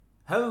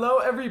Hello,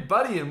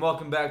 everybody, and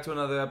welcome back to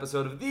another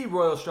episode of the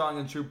Royal Strong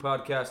and True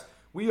podcast.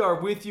 We are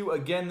with you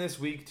again this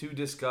week to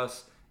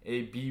discuss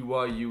a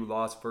BYU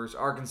loss versus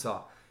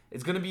Arkansas.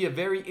 It's going to be a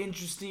very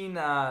interesting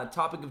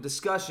topic of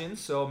discussion,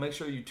 so make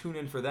sure you tune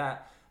in for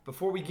that.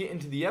 Before we get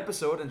into the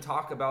episode and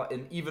talk about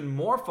an even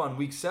more fun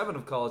Week 7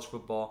 of college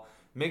football,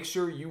 make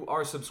sure you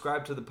are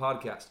subscribed to the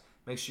podcast.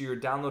 Make sure you're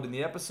downloading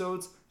the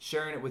episodes,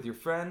 sharing it with your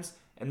friends,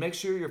 and make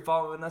sure you're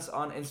following us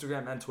on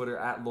Instagram and Twitter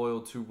at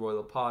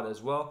Loyal2RoyalPod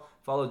as well.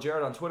 Follow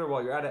Jared on Twitter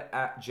while you're at it,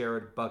 at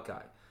Jared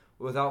Buckeye.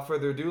 Without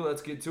further ado,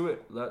 let's get to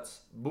it.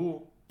 Let's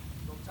boo.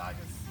 Go Tigers.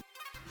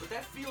 But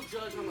that field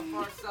judge on the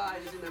far side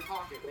is in their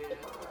pocket, man.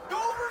 Go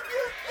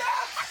review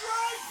that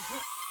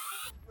strike!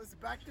 Let's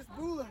back this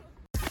booler.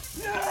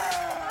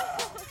 Yeah!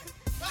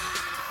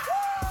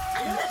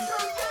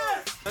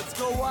 Let's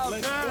go,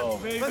 Wildcats. Let's go,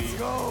 baby. Let's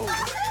go.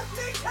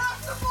 Everything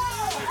has the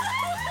ball!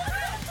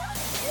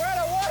 We're at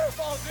a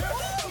waterfall,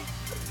 dude.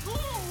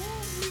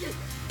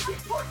 He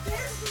put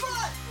his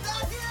foot,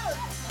 not his.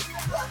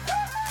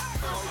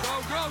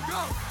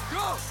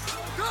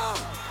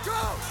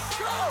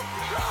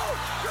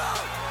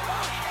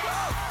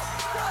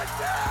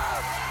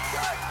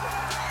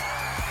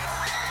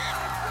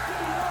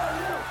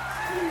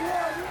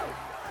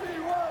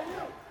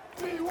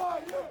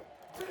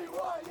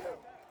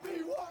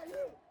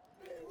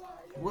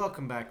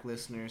 Welcome back,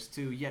 listeners,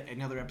 to yet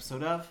another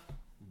episode of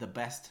The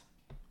Best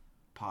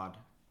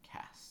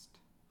Podcast.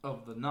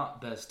 Of the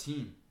not best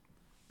team.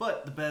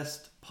 But the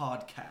best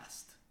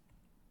podcast.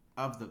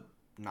 Of the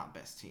not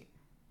best team.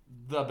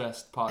 The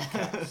best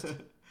podcast.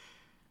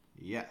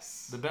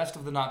 Yes. The best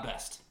of the not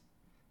best.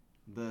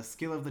 The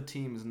skill of the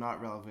team is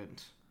not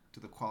relevant to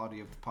the quality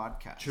of the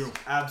podcast. True.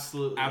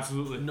 Absolutely.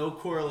 Absolutely. No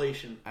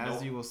correlation.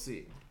 As you will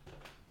see.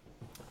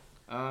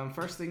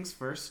 First things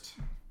first.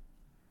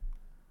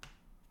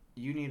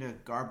 You need a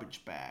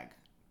garbage bag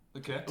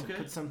Okay. to Okay.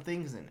 put some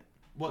things in it.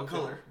 What Okay.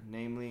 color?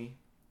 Namely,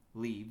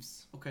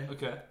 leaves Okay.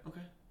 Okay.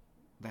 Okay.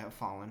 that have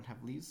fallen.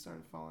 Have leaves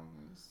started falling?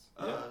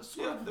 Yeah,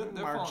 they're falling.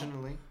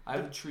 Marginally. I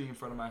have a tree in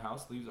front of my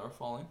house. Leaves are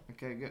falling.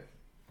 Okay, good.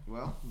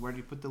 Well, where do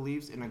you put the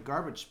leaves? In a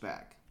garbage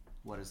bag.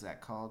 What is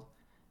that called?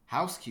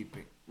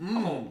 Housekeeping.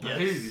 Oh, yes.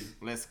 baby.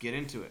 Let's get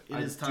into it. It I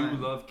is do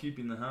time. love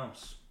keeping the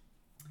house.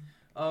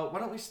 Why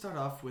don't we start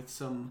off with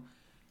some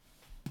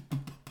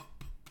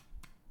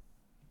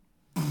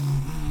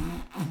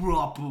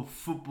proper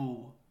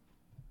football.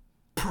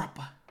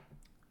 Proper.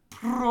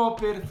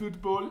 Proper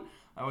football.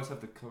 I always have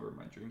to cover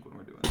my drink when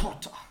we're doing it.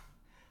 Proper.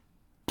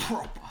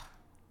 Proper.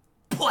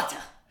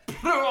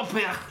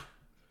 Proper.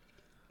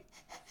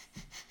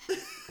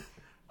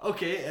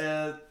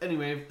 Okay,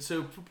 anyway,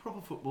 so for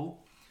proper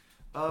football,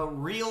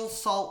 Real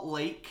Salt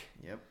Lake,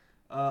 Yep.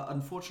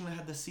 unfortunately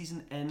had the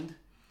season end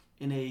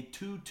in a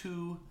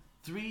 2-2,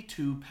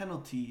 3-2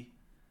 penalty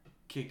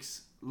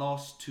kicks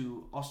loss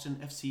to Austin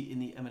FC in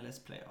the MLS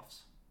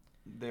playoffs.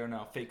 They are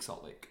now fake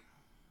Salt Lake.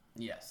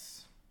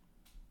 Yes.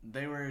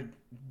 They were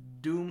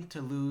doomed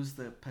to lose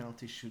the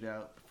penalty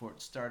shootout before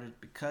it started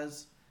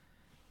because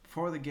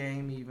before the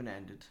game even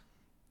ended,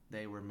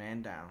 they were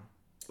man down.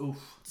 Oof.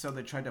 So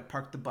they tried to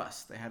park the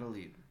bus. They had a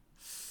lead.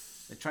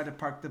 They tried to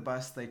park the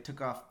bus. They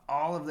took off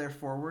all of their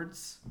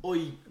forwards,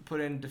 Oi.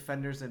 put in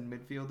defenders and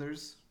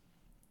midfielders.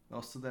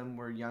 Most of them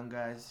were young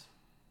guys,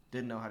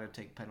 didn't know how to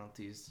take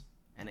penalties,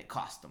 and it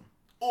cost them.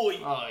 Oi.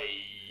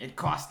 It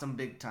cost them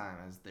big time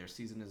as their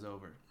season is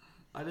over.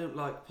 I don't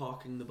like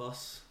parking the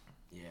bus.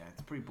 Yeah,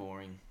 it's pretty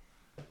boring.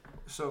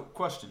 So,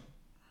 question.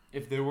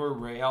 If they were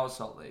Real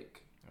Salt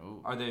Lake, Oh,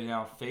 are they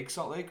now fake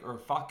Salt Lake or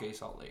fake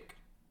Salt Lake?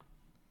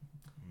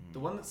 The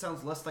one that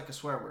sounds less like a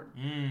swear word.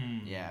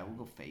 yeah, we'll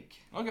go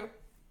fake Okay.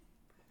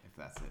 if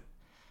that's it.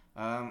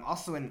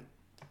 Also in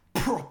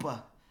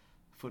proper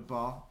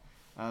football,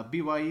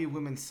 BYU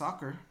women's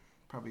soccer,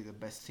 probably the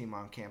best team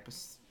on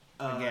campus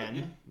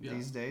again yeah.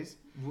 these days.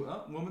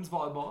 Women's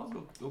volleyball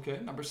is okay.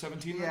 Number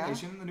 17 in Yeah. the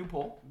nation in the new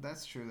poll.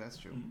 That's true.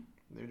 Mhm.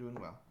 They're doing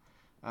well.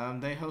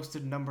 They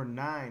hosted number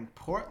 9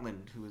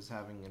 Portland, who is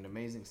having an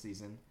amazing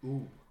season,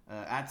 Ooh.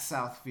 at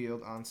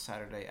Southfield on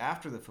Saturday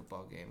after the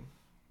football game.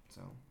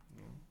 So,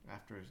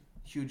 after a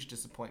huge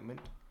disappointment,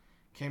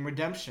 came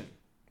redemption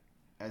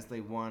as they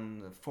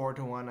won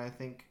 4-1, I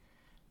think.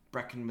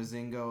 Brecken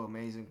Mazingo,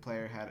 amazing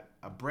player, had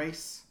a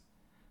brace,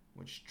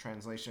 which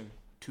translation,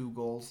 2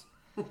 goals.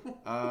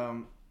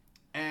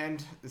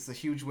 And it's a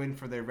huge win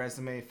for their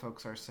resume.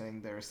 Folks are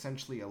saying they're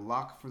essentially a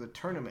lock for the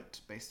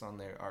tournament based on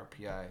their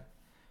RPI,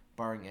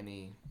 barring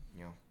any,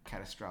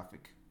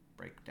 catastrophic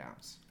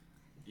breakdowns.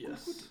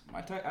 Yes.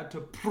 Might I add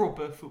to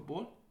proper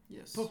football?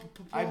 Yes.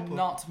 I'm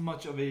not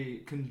much of a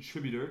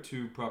contributor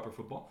to proper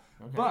football,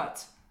 Okay.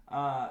 but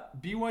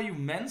BYU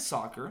men's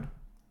soccer,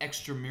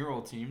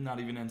 extramural team, not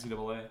even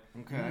NCAA,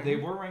 Okay. they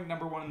were ranked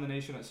number 1 in the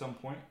nation at some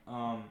point.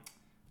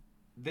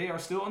 They are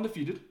still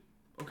undefeated.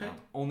 Okay.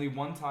 Only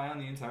 1 tie on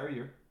the entire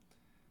year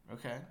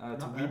Okay. to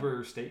Not bad.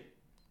 Weber State.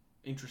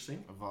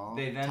 Interesting. Of all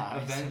They then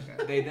ties. avenged.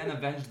 Okay. They then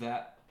avenged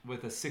that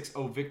with a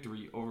 6-0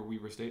 victory over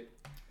Weber State.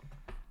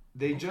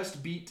 They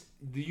just beat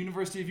the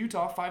University of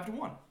Utah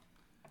 5-1.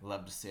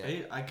 Love to see it.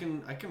 Hey, I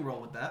can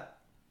roll with that.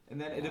 And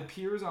then it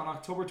appears on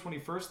October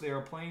 21st they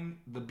are playing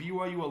the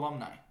BYU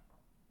alumni.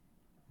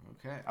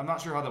 Okay. I'm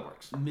not sure how that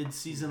works.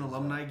 Mid-season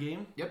alumni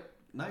game. Yep.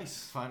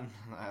 Nice. Fun.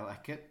 I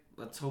like it.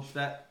 Let's hope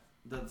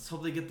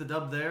they get the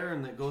dub there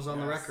and it goes on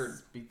the Yes. record.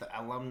 Beat the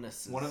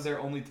alumnus. One of their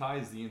only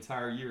ties the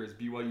entire year is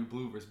BYU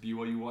blue versus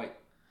BYU white.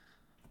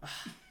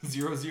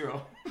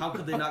 0-0. How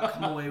could they not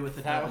come away with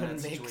a That dub in would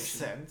that make situation?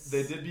 sense.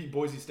 They did beat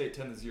Boise State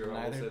 10-0. I will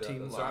Neither say that, team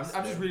though. So I'm lost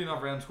just there. reading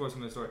off random scores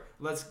from this story.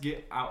 Let's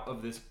get out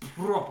of this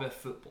proper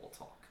football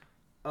talk.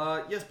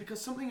 Yes, because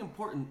something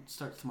important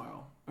starts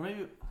tomorrow. Or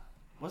maybe,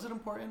 was it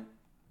important?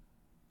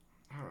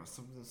 I don't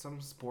know, some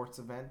sports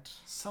event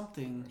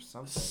Something. or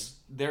something.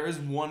 There is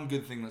one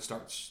good thing that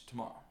starts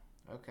tomorrow.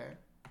 Okay.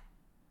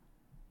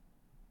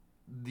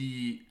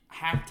 The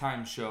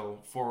halftime show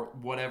for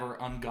whatever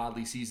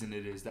ungodly season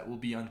it is that will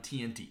be on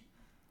TNT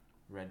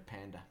Red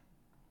Panda.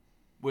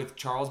 with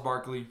Charles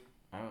Barkley,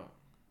 Oh,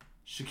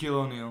 Shaquille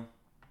O'Neal,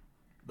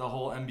 the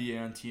whole NBA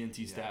on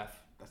TNT staff.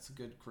 that's a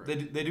good crew.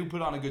 They do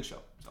put on a good show.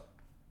 So.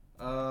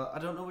 I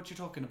don't know what you're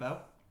talking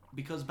about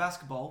because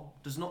basketball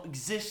does not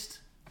exist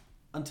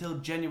until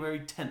January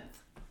 10th.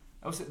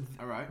 I would say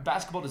All right.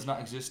 basketball does not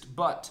exist,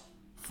 but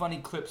funny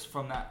clips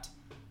from that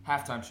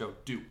halftime show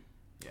do.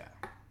 Yeah.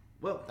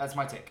 Well, That's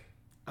my take.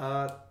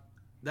 that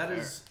Fair.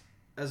 is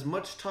as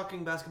much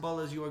talking basketball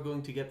as you are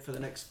going to get for the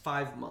next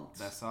 5 months.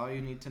 That's all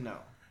you need to know.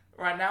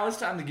 Right now it's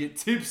time to get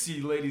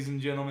tipsy, ladies and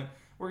gentlemen.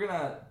 We're going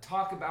to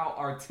talk about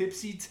our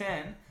Tipsy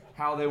 10,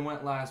 how they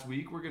went last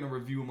week. We're going to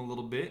review them a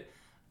little bit.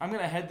 I'm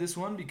going to head this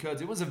one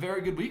because it was a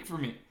very good week for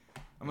me.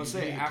 I'm going to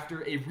say Indeed.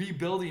 after a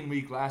rebuilding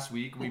week last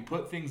week, we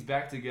put things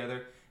back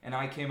together, and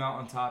I came out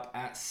on top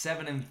at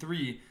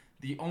 7-3,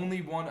 the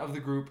only one of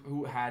the group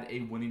who had a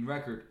winning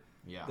record.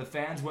 Yeah. The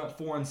fans went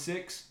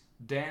 4-6.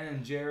 Dan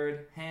and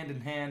Jared, hand in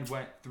hand,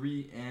 went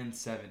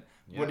 3-7.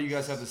 What do you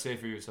guys have to say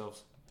for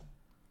yourselves?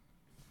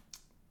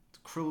 It's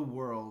a cruel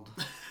world,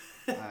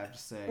 I have to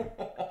say.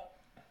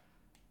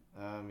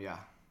 Yeah.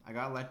 I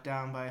got let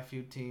down by a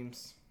few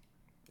teams.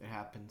 It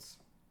happens.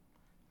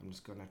 I'm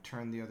just going to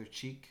turn the other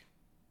cheek.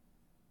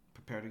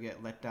 Prepare to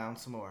get let down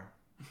some more.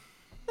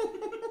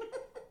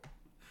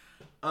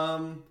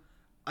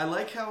 I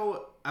like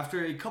how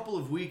after a couple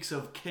of weeks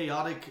of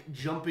chaotic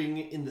jumping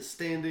in the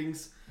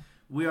standings,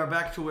 we are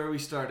back to where we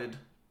started,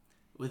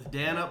 with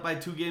Dan up by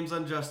 2 games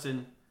on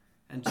Justin,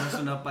 and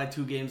Justin up by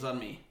 2 games on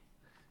me.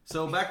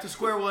 So back to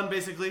square one,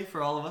 basically,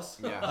 for all of us.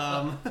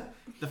 Yeah.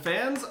 The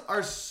fans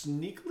are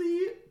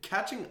sneakily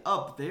catching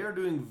up. They are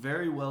doing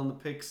very well in the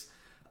picks.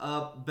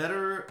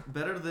 Better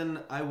than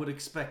I would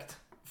expect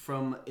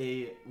from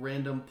a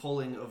random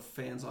polling of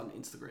fans on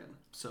Instagram.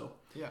 So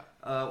Yeah.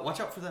 watch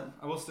out for them.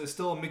 I will say,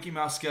 still a Mickey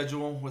Mouse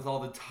schedule with all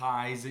the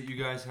ties that you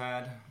guys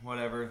had.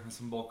 Whatever. That's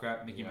some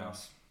bullcrap, Mickey Yeah.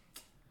 Mouse.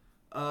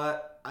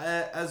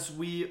 As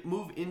we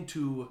move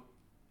into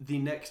the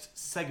next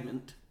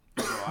segment,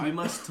 we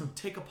must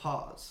take a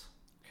pause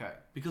Okay.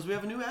 because we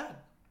have a new ad.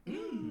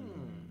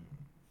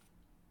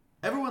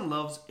 Everyone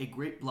loves a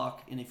great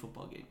block in a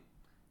football game.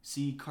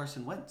 See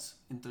Carson Wentz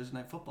in Thursday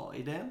Night Football,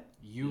 eh, Dan?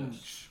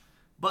 Huge.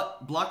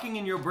 But blocking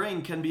in your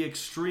brain can be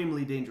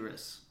extremely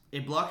dangerous. A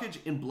blockage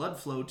in blood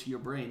flow to your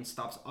brain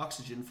stops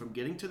oxygen from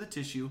getting to the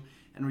tissue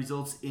and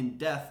results in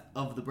death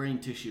of the brain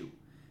tissue.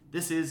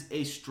 This is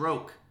a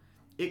stroke.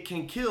 It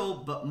can kill,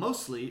 but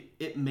mostly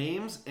it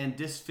maims and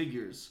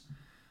disfigures.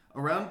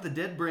 Around the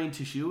dead brain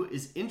tissue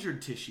is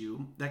injured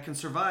tissue that can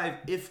survive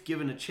if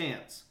given a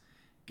chance.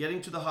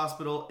 Getting to the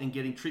hospital and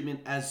getting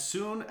treatment as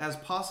soon as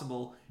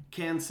possible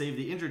can save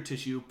the injured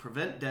tissue,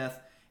 prevent death,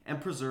 and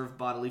preserve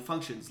bodily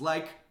functions,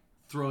 like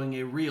throwing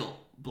a real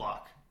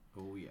block.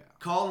 Oh, yeah.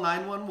 Call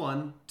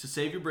 911 to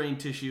save your brain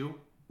tissue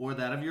or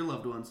that of your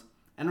loved ones.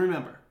 And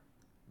remember,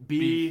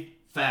 be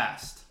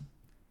fast.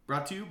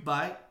 Brought to you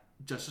by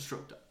Just a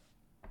Stroked Up.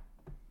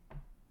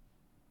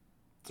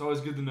 It's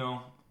always good to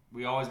know.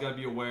 We always got to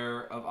be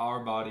aware of our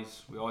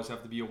bodies. We always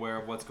have to be aware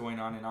of what's going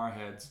on in our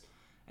heads.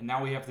 And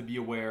now we have to be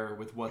aware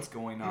with what's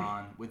going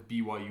on with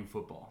BYU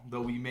football,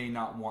 though we may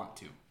not want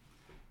to.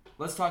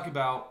 Let's talk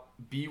about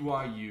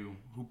BYU,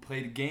 who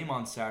played a game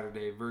on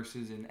Saturday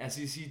versus an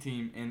SEC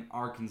team in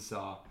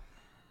Arkansas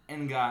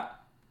and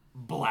got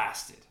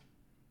blasted.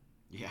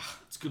 Yeah.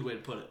 It's a good way to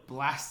put it.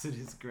 Blasted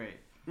is great.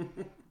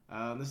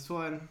 This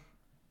one,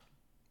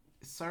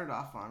 it started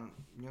off on,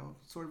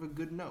 sort of a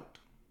good note.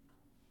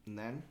 And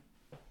then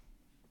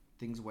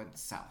things went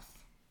south.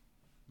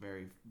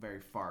 Very, very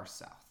far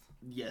south.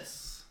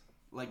 Yes.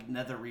 Like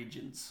nether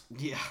regions.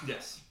 Yeah.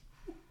 Yes.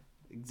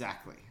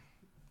 Exactly.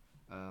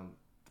 The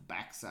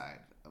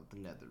backside of the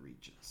nether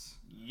regions.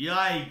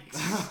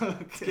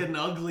 Yikes. It's getting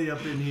ugly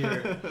up in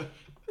here.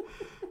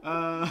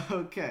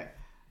 Okay.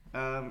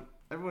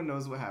 Everyone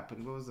knows what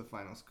happened. What was the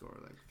final score?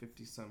 Like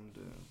 50-some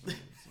to...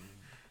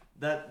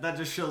 That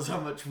just shows how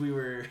much we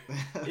were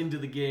into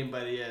the game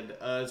by the end.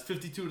 It's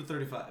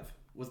 52-35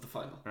 was the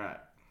final. Right.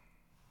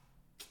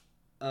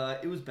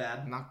 It was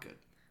bad. Not good.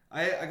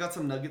 I got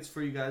some nuggets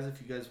for you guys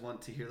if you guys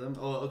want to hear them.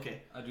 Oh,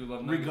 okay. I do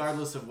love nuggets.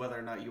 Regardless of whether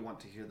or not you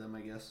want to hear them,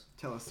 I guess.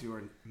 Tell us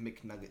your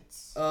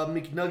McNuggets.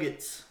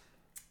 McNuggets.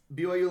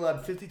 BYU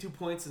allowed 52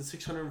 points and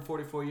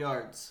 644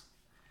 yards.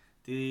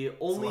 The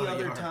only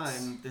other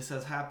time this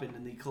has happened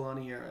in the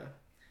Kalani era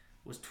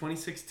was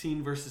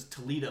 2016 versus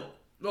Toledo.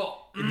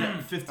 Oh. In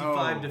that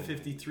 55 to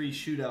 53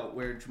 shootout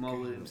where Jamal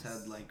Williams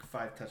had like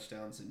 5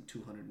 touchdowns and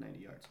 290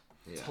 yards.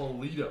 Yeah.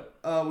 Toledo.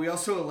 We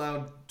also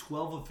allowed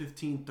 12 of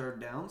 15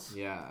 third downs.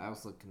 Yeah, I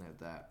was looking at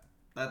that.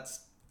 That's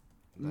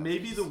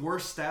maybe the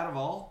worst stat of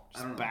all. I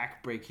don't know.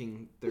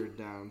 Back-breaking third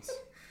downs.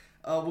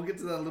 We'll get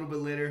to that a little bit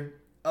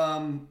later.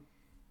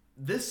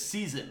 This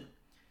season,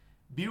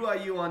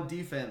 BYU on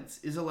defense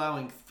is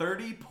allowing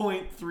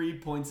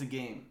 30.3 points a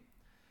game.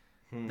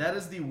 That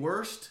is the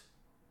worst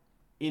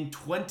in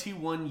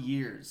 21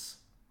 years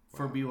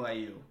for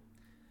BYU.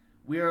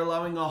 We are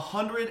allowing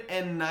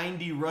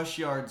 190 rush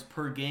yards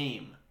per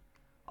game.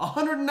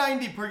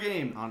 190 per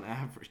game. On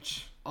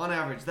average. On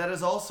average. That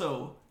is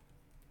also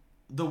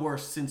the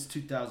worst since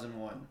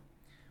 2001.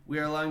 We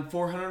are allowing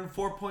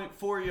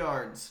 404.4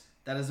 yards.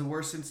 That is the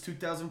worst since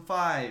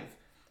 2005.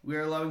 We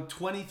are allowing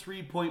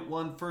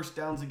 23.1 first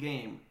downs a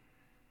game.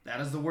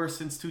 That is the worst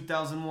since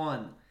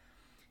 2001.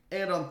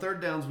 And on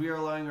third downs, we are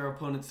allowing our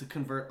opponents to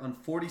convert on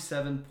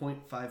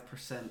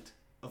 47.5%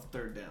 of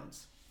third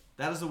downs.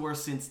 That is the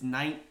worst since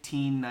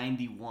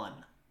 1991.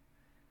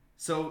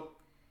 So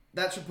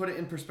that should put it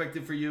in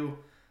perspective for you.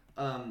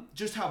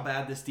 Just how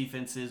bad this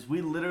defense is.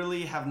 We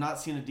literally have not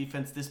seen a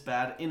defense this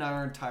bad in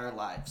our entire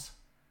lives.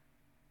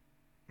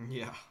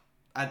 Yeah.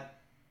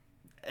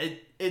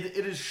 It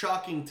is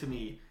shocking to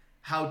me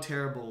how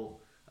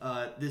terrible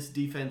this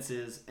defense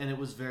is, and it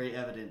was very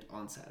evident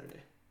on Saturday.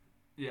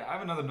 Yeah, I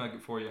have another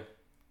nugget for you.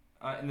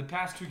 In the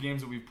past 2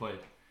 games that we've played,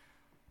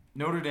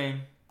 Notre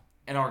Dame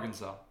and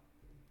Arkansas,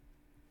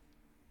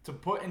 to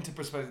put into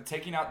perspective,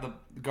 taking out the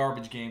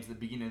garbage games at the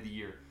beginning of the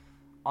year,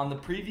 on the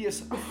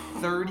previous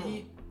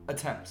 30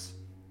 attempts,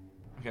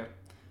 okay,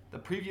 the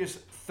previous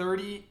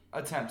 30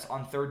 attempts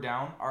on third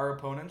down, our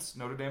opponents,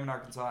 Notre Dame and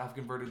Arkansas, have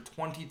converted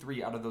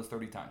 23 out of those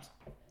 30 times.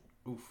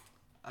 Oof.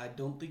 I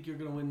don't think you're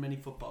going to win many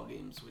football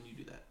games when you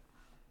do that.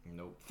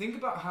 Nope. Think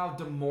about how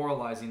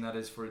demoralizing that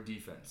is for a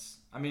defense.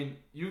 I mean,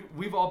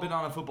 we've all been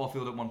on a football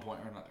field at one point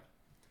or another.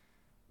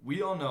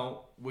 We all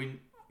know when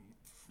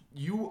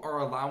you are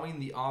allowing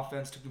the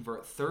offense to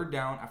convert third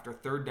down after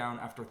third down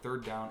after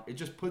third down, it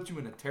just puts you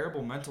in a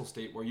terrible mental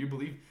state where you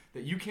believe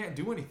that you can't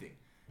do anything.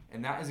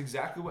 And that is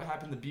exactly what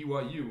happened to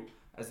BYU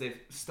as they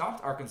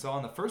stopped Arkansas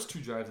on the first 2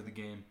 drives of the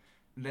game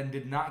and then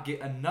did not get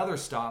another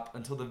stop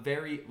until the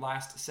very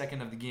last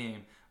second of the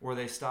game where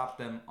they stopped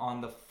them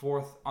on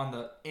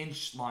the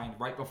inch line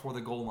right before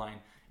the goal line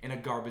in a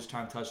garbage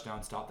time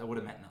touchdown stop that would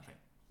have meant nothing.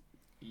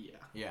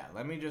 Yeah,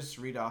 let me just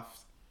read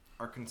off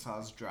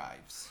Arkansas's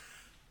drives.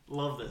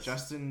 Love this.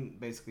 Justin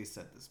basically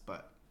said this,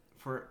 but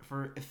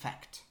for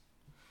effect.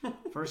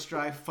 First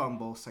drive,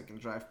 fumble.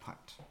 Second drive,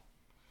 punt.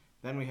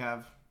 Then we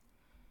have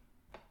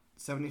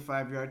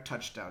 75-yard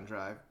touchdown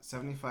drive,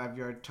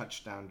 75-yard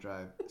touchdown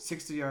drive,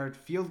 60-yard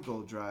field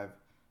goal drive,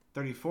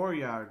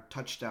 34-yard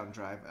touchdown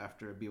drive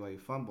after a BYU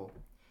fumble,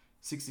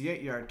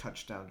 68-yard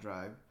touchdown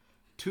drive,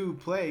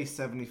 2-play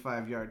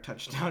 75-yard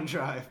touchdown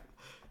drive,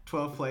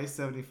 12-play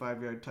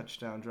 75-yard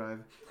touchdown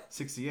drive,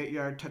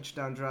 68-yard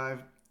touchdown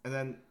drive, and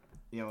then,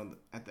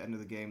 at the end of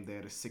the game, they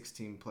had a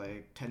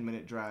 16-play,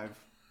 10-minute drive,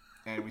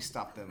 and we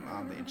stopped them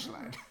on the inch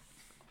line.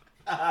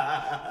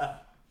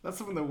 That's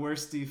some of the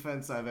worst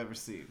defense I've ever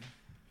seen.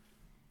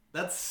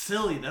 That's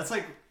silly. That's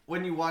like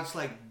when you watch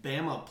like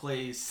Bama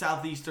play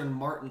Southeastern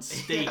Martin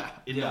State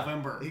in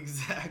November.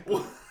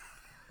 Exactly.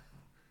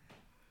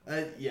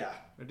 Yeah.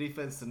 Our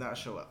defense did not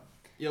show up.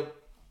 Yep.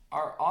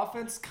 Our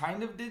offense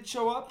kind of did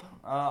show up.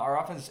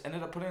 Our offense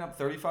ended up putting up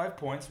 35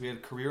 points. We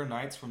had career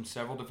nights from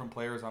several different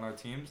players on our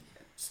teams.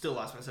 Still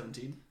lost by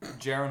 17.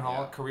 Jaron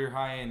Hall, career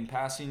high in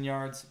passing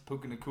yards.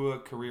 Puka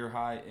Nacua, career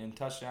high in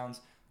touchdowns.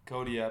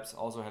 Cody Epps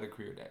also had a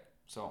career day.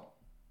 So,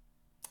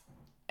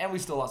 and we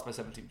still lost by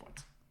 17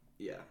 points.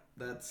 Yeah,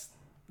 that's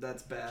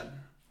bad.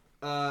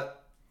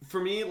 For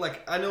me,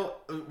 like, I know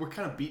we're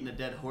kind of beating a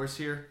dead horse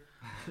here.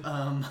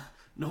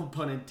 No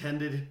pun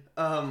intended.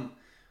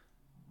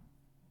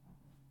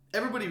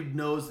 Everybody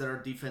knows that our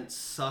defense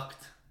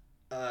sucked,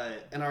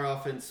 and our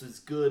offense was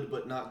good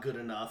but not good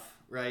enough,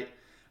 right?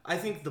 I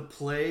think the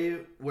play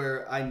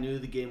where I knew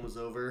the game was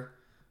over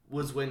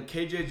was when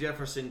KJ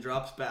Jefferson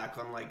drops back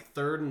on like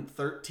 3rd and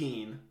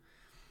 13.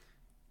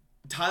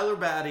 Tyler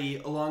Batty,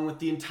 along with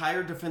the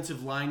entire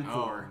defensive line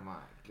core, Oh my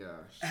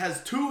gosh.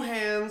 has 2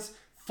 hands,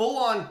 full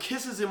on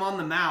kisses him on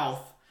the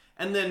mouth,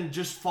 and then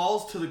just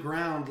falls to the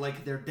ground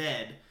like they're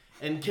dead.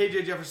 And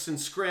KJ Jefferson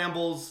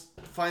scrambles,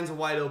 finds a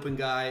wide open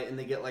guy, and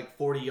they get like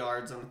 40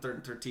 yards on a 3rd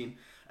and 13.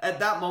 At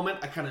that moment,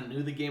 I kind of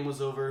knew the game was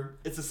over.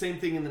 It's the same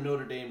thing in the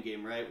Notre Dame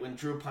game, right? When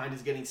Drew Pine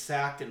is getting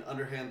sacked and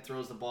underhand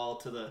throws the ball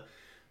to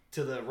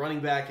the running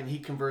back and he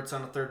converts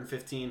on a 3rd and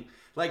 15.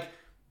 Like,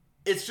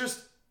 it's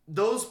just,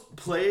 those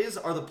plays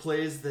are the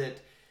plays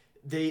that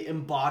they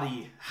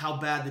embody how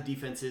bad the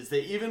defense is.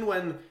 They, even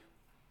when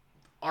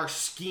our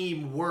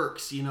scheme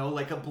works,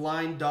 like a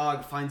blind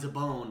dog finds a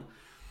bone,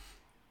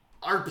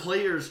 our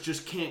players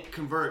just can't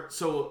convert.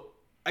 So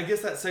I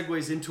guess that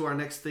segues into our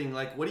next thing.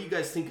 Like, what do you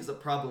guys think is a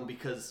problem?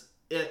 Because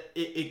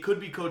it could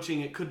be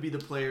coaching, it could be the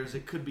players,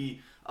 it could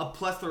be a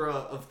plethora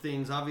of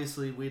things.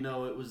 Obviously, we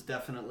know it was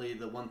definitely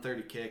the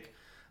 130 kick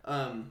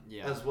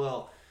as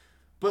well.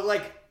 But,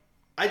 like,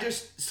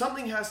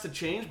 something has to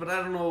change, but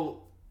I don't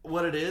know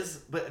what it is.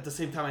 But at the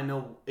same time, I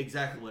know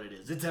exactly what it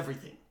is. It's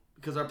everything.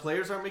 Because our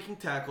players aren't making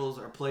tackles,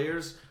 our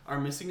players are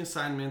missing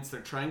assignments,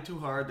 they're trying too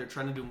hard, they're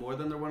trying to do more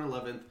than their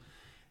 111th.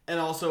 And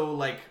also,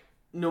 like,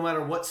 no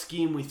matter what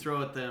scheme we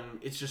throw at them,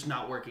 it's just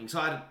not working. So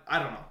I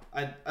don't know.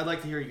 I'd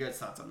like to hear you guys'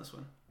 thoughts on this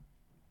one.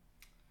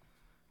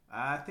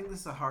 I think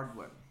this is a hard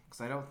one because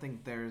I don't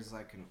think there's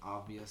like an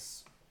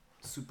obvious,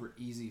 super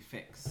easy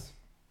fix.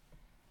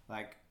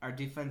 Like, our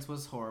defense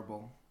was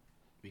horrible.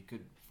 We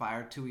could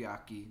fire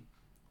Tuiaki,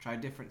 try a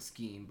different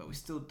scheme, but we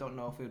still don't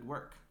know if it would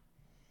work.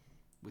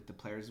 With the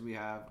players we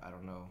have, I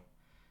don't know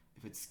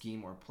if it's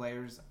scheme or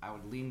players. I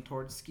would lean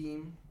towards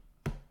scheme,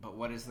 but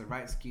what is the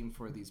right scheme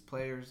for these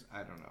players?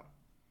 I don't know.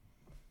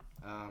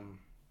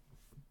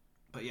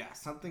 But yeah,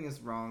 something is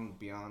wrong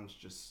beyond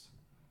just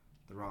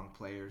the wrong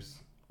players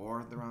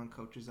or the wrong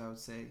coaches, I would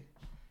say.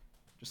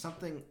 Just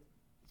something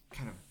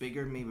kind of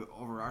bigger, maybe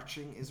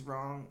overarching, is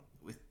wrong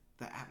with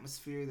the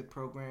atmosphere of the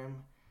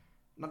program.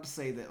 Not to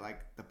say that like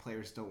the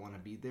players don't want to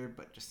be there,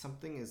 but just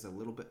something is a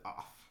little bit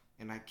off,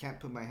 and I can't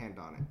put my hand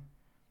on it.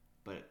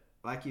 But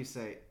like you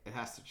say, it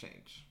has to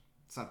change.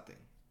 Something.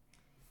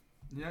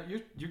 Yeah,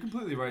 you're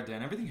completely right,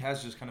 Dan. Everything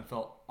has just kind of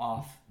felt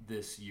off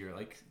this year.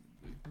 Like,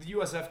 the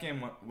USF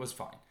game was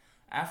fine.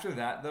 After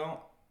that,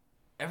 though,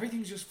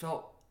 everything just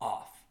felt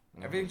off.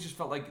 Mm-hmm. Everything just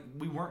felt like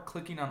we weren't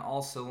clicking on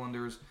all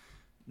cylinders.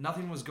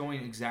 Nothing was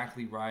going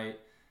exactly right.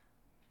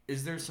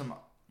 Is there some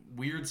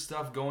weird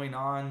stuff going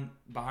on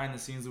behind the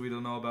scenes that we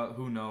don't know about?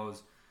 Who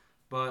knows?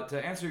 But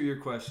to answer your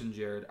question,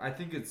 Jared, I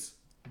think it's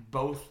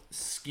both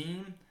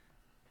scheme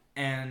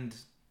and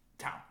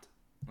talent.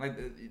 Like,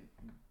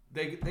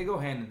 they go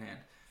hand in hand.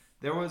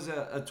 There was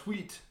a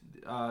tweet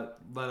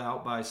let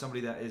out by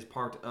somebody that is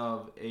part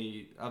of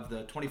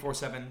the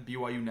 24/7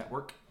 BYU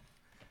network,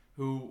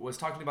 who was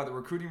talking about the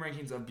recruiting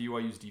rankings of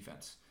BYU's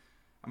defense.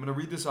 I'm going to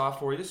read this off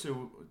for you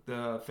so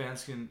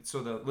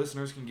the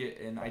listeners can get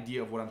an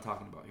idea of what I'm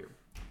talking about here.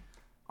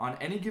 On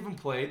any given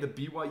play, the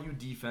BYU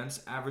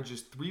defense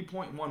averages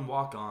 3.1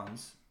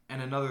 walk-ons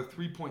and another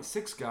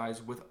 3.6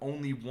 guys with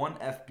only one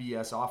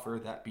FBS offer,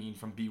 that being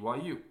from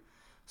BYU.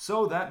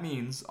 So that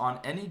means on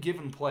any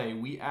given play,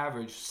 we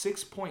average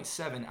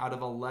 6.7 out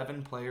of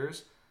 11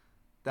 players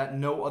that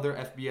no other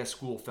FBS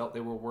school felt they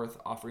were worth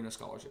offering a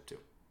scholarship to.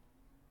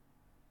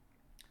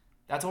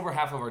 That's over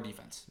half of our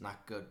defense.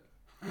 Not good.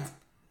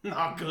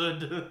 Not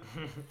good.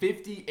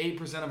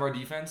 58% of our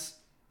defense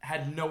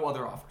had no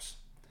other offers.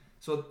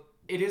 So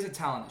it is a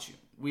talent issue.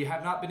 We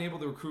have not been able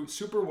to recruit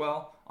super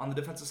well on the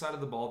defensive side of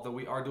the ball, though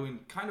we are doing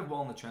kind of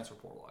well in the transfer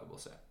portal, I will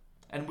say.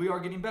 And we are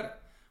getting better.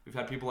 We've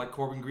had people like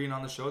Corbin Green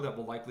on the show that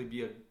will likely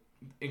be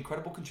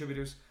incredible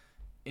contributors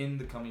in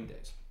the coming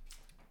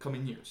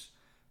years.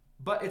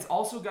 But it's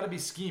also got to be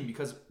scheme,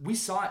 because we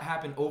saw it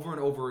happen over and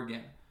over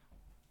again.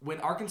 When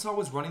Arkansas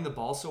was running the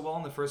ball so well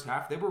in the first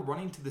half, they were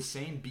running to the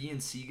same B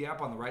and C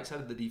gap on the right side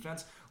of the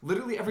defense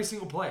literally every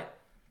single play.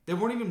 They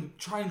weren't even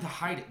trying to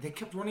hide it. They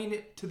kept running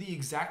it to the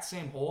exact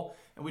same hole,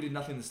 and we did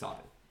nothing to stop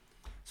it.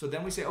 So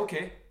then we say,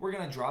 okay, we're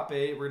going to drop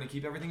eight. We're going to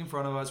keep everything in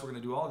front of us. We're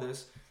going to do all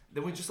this.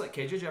 Then we just let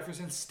KJ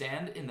Jefferson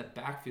stand in the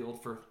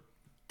backfield for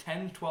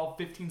 10, 12,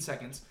 15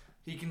 seconds.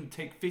 He can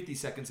take 50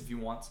 seconds if he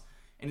wants.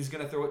 And he's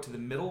going to throw it to the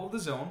middle of the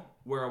zone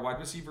where a wide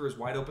receiver is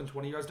wide open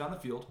 20 yards down the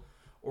field.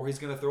 Or he's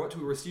going to throw it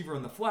to a receiver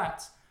in the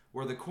flats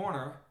where the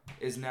corner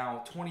is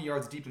now 20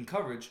 yards deep in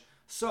coverage.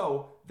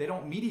 So they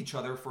don't meet each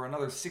other for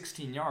another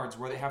 16 yards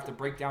where they have to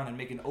break down and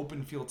make an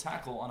open field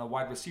tackle on a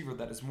wide receiver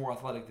that is more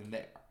athletic than they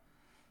are.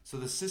 So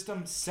the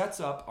system sets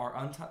up our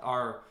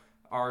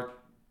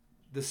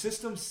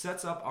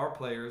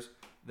players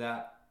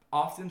that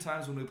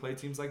oftentimes when we play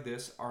teams like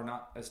this are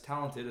not as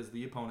talented as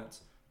the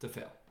opponents to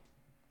fail.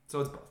 So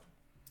it's both.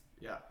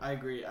 Yeah, I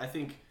agree. I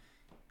think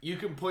you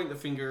can point the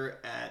finger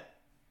at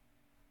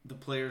the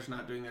players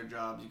not doing their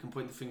jobs. You can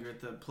point the finger at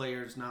the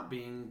players not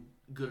being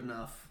good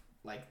enough,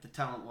 like the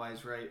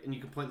talent-wise, right? And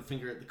you can point the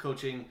finger at the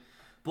coaching,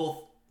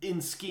 both in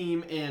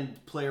scheme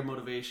and player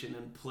motivation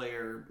and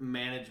player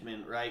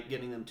management, right?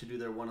 Getting them to do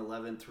their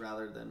 111th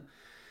rather than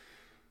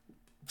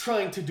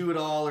trying to do it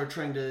all or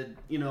trying to,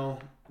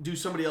 do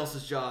somebody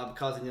else's job,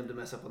 causing them to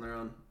mess up on their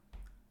own.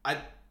 I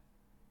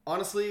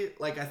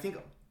think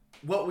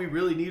what we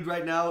really need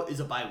right now is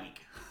a bye week.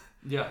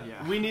 Yeah.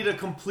 We need a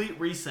complete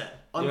reset.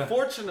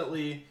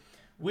 Unfortunately,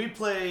 we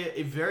play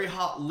a very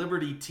hot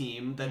Liberty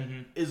team that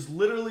is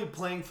literally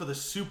playing for the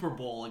Super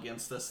Bowl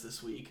against us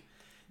this week.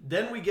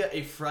 Then we get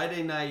a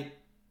Friday night,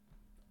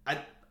 I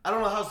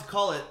don't know how else to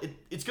call it.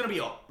 It's going to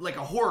be like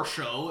a horror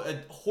show, a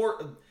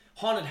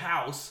haunted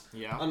house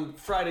Yeah. on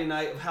Friday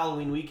night of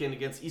Halloween weekend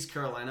against East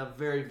Carolina.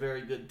 Very,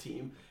 very good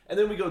team. And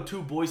then we go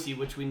to Boise,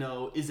 which we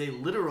know is a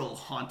literal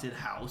haunted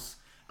house.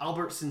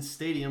 Albertson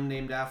Stadium,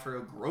 named after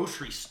a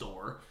grocery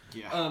store.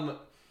 Yeah.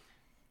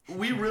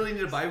 We really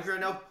need a bye week right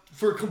now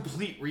for a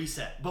complete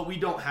reset, but we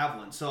don't have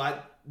one. So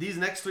these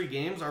next 3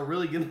 games are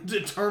really going to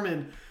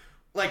determine,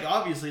 like,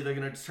 obviously they're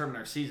going to determine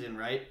our season,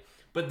 right?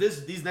 But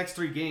these next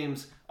 3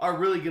 games are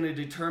really going to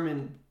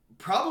determine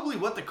probably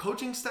what the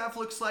coaching staff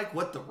looks like,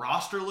 what the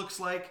roster looks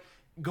like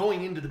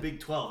going into the Big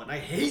 12. And I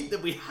hate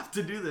that we have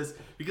to do this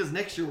because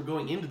next year we're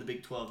going into the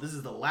Big 12. This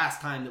is the last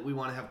time that we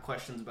want to have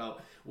questions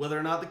about whether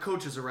or not the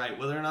coaches are right,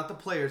 whether or not the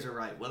players are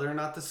right, whether or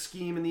not the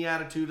scheme and the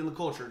attitude and the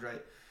culture is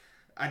right.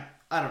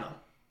 I don't know.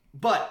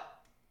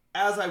 But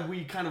as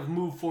we kind of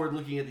move forward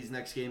looking at these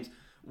next games,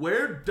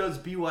 where does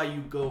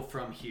BYU go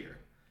from here?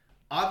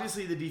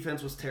 Obviously, the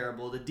defense was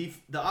terrible. The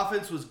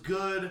offense was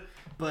good,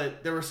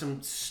 but there were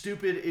some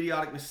stupid,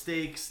 idiotic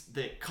mistakes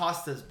that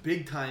cost us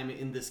big time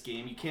in this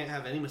game. You can't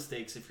have any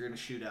mistakes if you're in a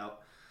shootout.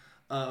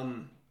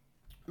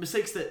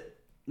 Mistakes that,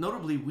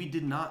 notably, we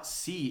did not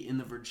see in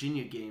the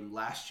Virginia game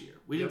last year.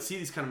 We didn't see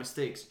these kind of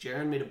mistakes.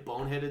 Jaron made a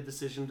boneheaded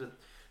decision to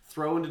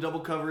throw into double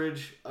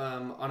coverage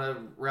on a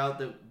route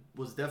that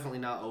was definitely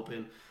not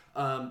open.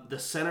 The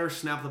center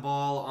snapped the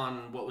ball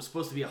on what was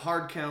supposed to be a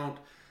hard count.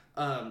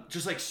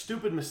 Just like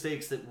stupid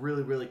mistakes that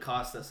really, really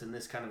cost us in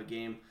this kind of a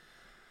game.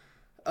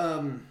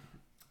 And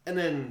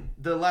then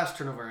the last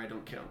turnover I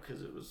don't count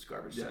because it was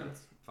garbage time.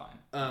 That's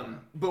fine.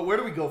 But where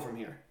do we go from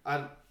here?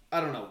 I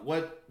don't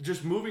know.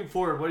 Just moving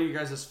forward, what are you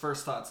guys'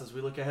 first thoughts as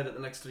we look ahead at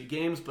the next 3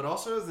 games, but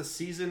also as the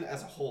season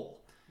as a whole?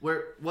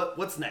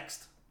 What's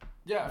next?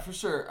 Yeah, for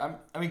sure.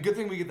 I mean, good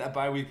thing we get that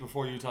bye week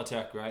before Utah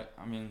Tech, right?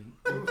 I mean,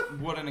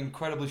 what an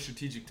incredibly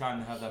strategic time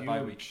to have that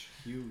bye week.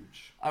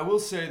 Huge. I will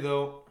say,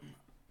 though,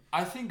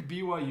 I think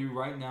BYU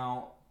right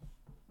now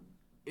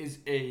is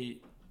a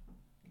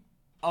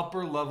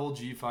upper-level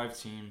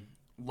G5 team,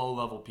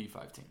 low-level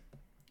P5 team.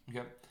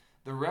 Okay?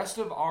 The rest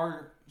of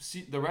our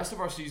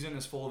season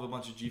is full of a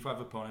bunch of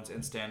G5 opponents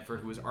and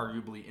Stanford, who is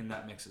arguably in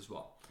that mix as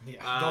well.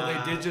 Yeah. Though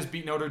they did just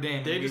beat Notre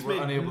Dame. They and just we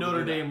were made unable Notre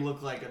to do that. Dame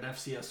look like an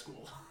FCS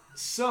school.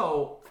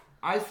 So,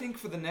 I think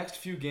for the next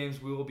few games,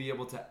 we will be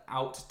able to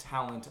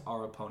out-talent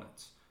our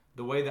opponents.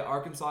 The way that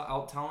Arkansas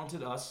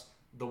out-talented us,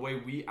 the way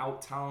we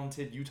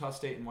out-talented Utah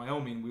State and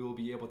Wyoming, we will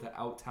be able to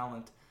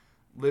out-talent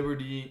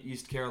Liberty,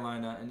 East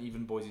Carolina, and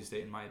even Boise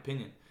State, in my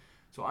opinion.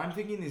 So I'm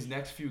thinking these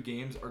next few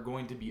games are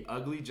going to be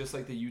ugly, just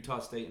like the Utah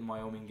State and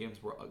Wyoming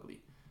games were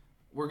ugly.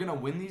 We're going to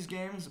win these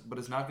games, but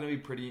it's not going to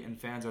be pretty,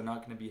 and fans are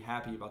not going to be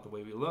happy about the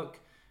way we look.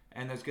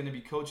 And there's going to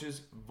be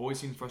coaches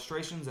voicing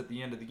frustrations at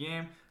the end of the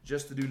game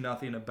just to do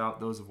nothing about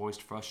those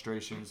voiced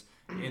frustrations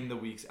in the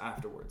weeks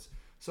afterwards.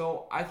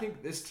 So I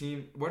think this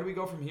team, where do we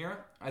go from here?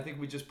 I think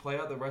we just play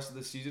out the rest of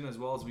the season as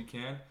well as we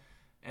can.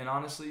 And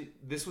honestly,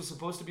 this was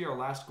supposed to be our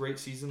last great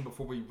season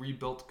before we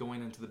rebuilt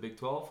going into the Big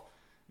 12.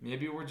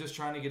 Maybe we're just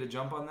trying to get a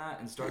jump on that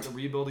and start to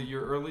rebuild a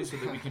year early so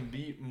that we can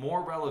be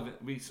more relevant.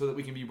 So that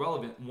we can be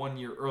relevant 1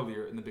 year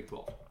earlier in the Big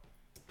 12.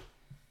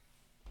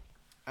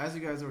 As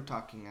you guys were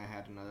talking, I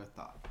had another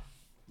thought.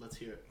 Let's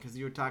hear it. Because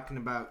you were talking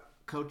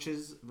about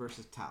coaches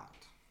versus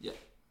talent. Yeah.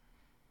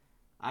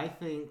 I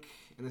think,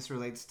 and this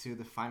relates to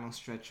the final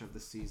stretch of the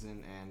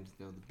season and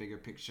the bigger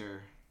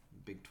picture,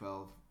 Big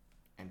 12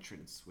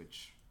 entrance,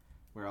 which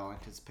we're all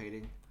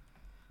anticipating.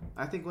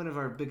 I think one of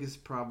our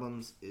biggest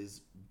problems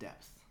is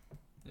depth.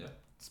 Yeah.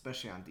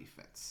 Especially on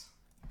defense.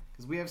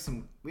 Because we have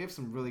some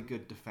really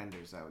good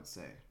defenders, I would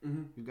say.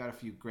 Mm-hmm. We've got a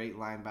few great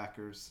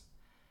linebackers,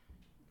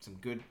 some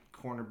good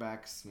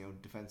cornerbacks,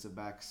 defensive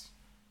backs.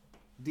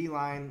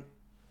 D-line,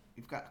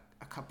 we've got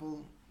a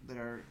couple that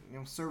are,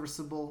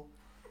 serviceable.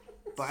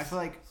 But I feel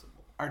like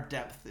our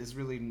depth is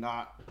really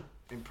not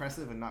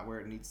impressive and not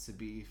where it needs to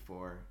be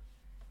for,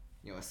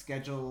 a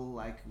schedule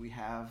like we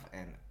have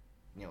and,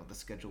 the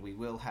schedule we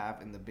will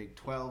have in the Big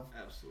 12.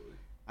 Absolutely.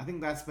 I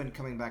think that's been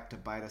coming back to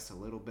bite us a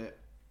little bit.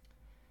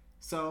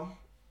 So,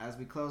 as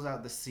we close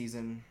out this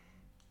season,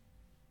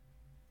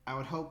 I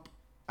would want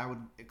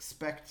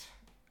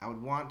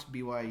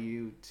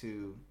BYU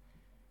to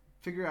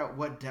figure out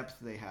what depth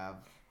they have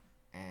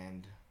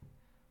and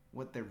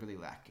what they're really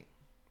lacking.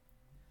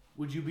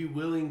 Would you be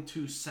willing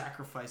to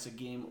sacrifice a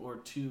game or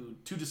two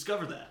to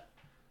discover that?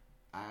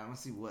 I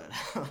honestly would.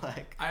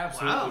 I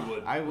absolutely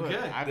would. I would.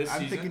 Okay.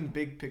 I'm thinking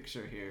big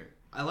picture here.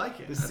 I like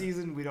it. This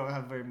season, we don't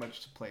have very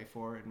much to play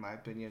for, in my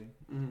opinion.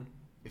 Mm-hmm.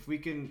 If we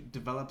can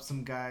develop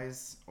some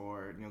guys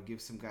or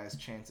give some guys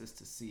chances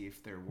to see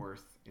if they're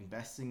worth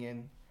investing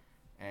in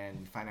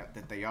and find out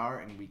that they are,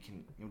 and we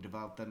can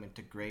develop them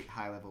into great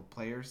high-level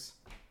players,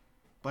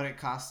 but it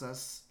costs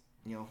us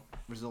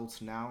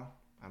results now,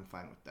 I'm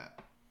fine with that.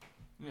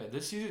 Yeah,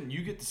 this season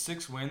you get the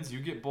 6 wins, you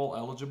get bowl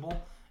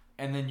eligible,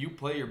 and then you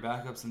play your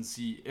backups and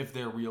see if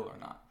they're real or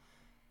not.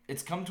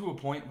 It's come to a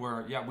point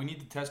where, we need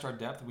to test our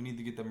depth. We need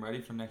to get them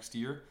ready for next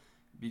year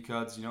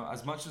because,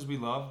 as much as we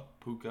love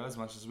Puka, as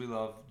much as we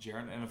love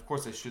Jaron, and of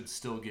course they should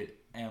still get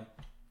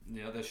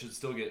they should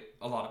still get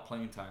a lot of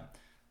playing time.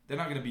 They're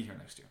not going to be here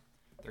next year.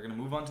 They're going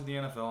to move on to the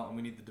NFL, and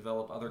we need to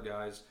develop other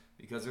guys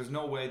because there's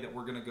no way that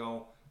we're going to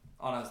go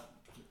on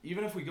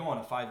even if we go on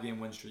a 5-game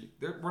win streak,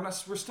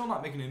 we're still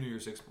not making a New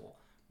Year's Six bowl.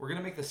 We're going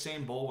to make the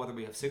same bowl whether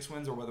we have 6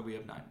 wins or whether we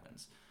have 9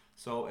 wins.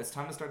 So it's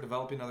time to start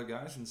developing other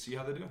guys and see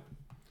how they do.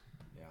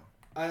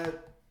 Yeah.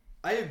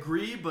 I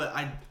agree, but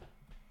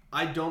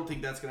I don't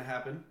think that's going to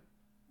happen.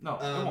 No,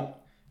 it won't.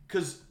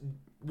 Because,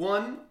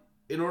 one,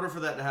 in order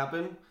for that to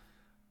happen,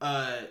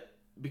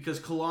 because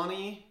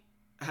Kalani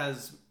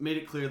has made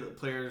it clear that the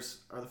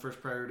players are the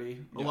first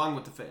priority, along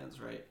with the fans,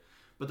 right?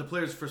 But the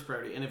players are first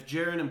priority. And if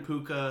Jaron and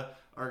Puka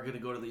are going to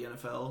go to the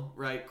NFL,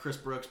 right? Chris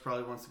Brooks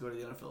probably wants to go to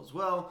the NFL as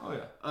well. Oh,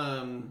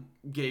 yeah.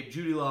 Gabe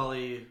Judy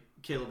Lolly,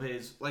 Caleb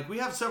Hayes. Like, we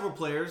have several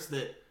players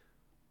that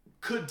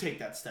could take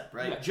that step,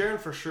 right? Yeah. Jaron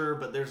for sure,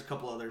 but there's a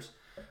couple others.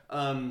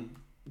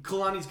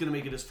 Kalani's going to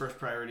make it his first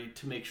priority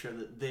to make sure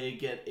that they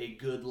get a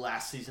good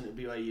last season at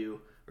BYU,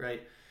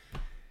 right?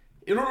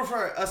 In order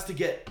for us to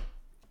get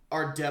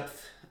our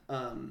depth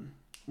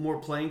more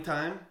playing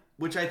time,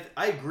 which I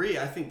agree,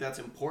 I think that's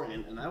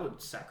important, and I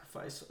would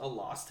sacrifice a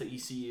loss to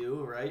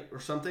ECU, right, or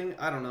something.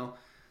 I don't know.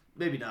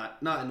 Maybe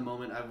not. Not in the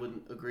moment, I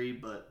wouldn't agree,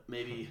 but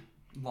maybe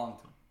Long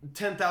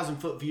term.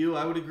 10,000-foot view,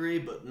 I would agree,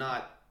 but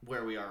not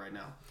where we are right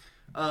now.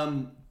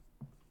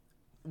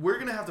 We're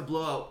going to have to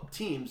blow out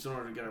teams in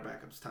order to get our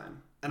backups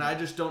time. And I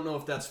just don't know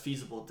if that's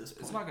feasible at this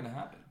point. It's not going to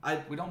happen.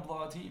 we don't blow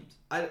out teams.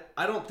 I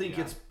don't think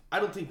I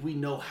don't think we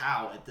know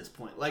how at this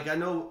point. Like, I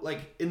know,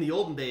 like, in the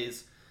olden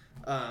days,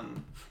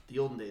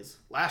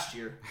 last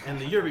year and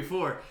the year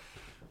before,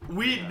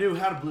 we knew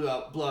how to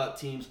blow out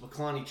teams, but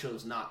Kalani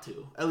chose not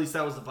to. At least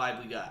that was the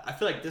vibe we got. I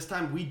feel like this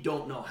time we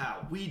don't know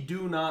how. We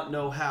do not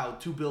know how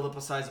to build up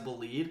a sizable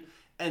lead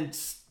and,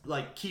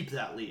 like, keep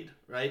that lead,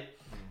 right?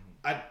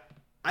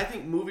 I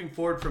think moving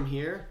forward from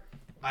here,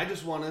 I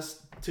just want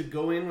us to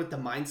go in with the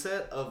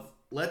mindset of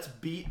let's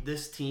beat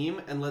this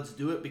team and let's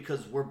do it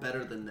because we're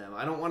better than them.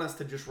 I don't want us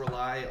to just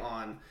rely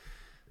on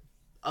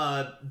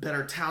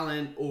better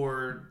talent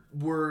or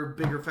we're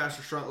bigger,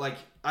 faster, strong. Like,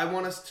 I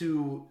want us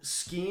to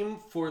scheme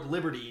for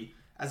Liberty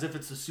as if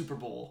it's the Super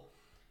Bowl.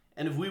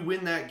 And if we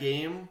win that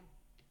game,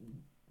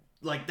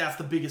 like, that's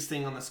the biggest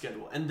thing on the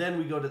schedule. And then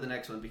we go to the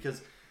next one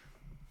because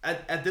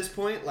at this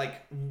point,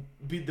 like,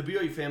 the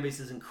BYU fan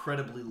base is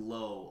incredibly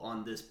low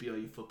on this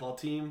BYU football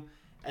team.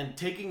 And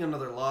taking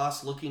another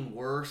loss, looking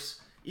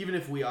worse, even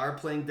if we are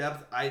playing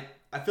depth, I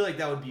feel like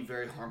that would be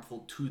very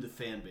harmful to the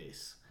fan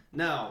base.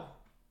 Now,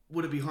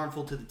 would it be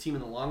harmful to the team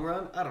in the long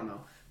run? I don't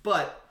know.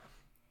 But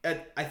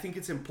I think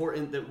it's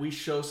important that we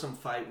show some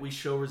fight, we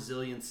show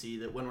resiliency,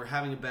 that when we're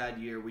having a bad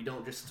year, we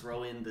don't just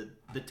throw in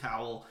the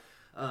towel,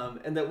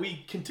 and that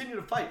we continue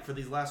to fight for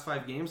these last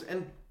 5 games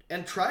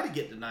and try to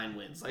get to 9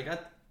 wins. Like,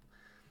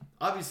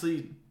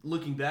 obviously,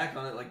 looking back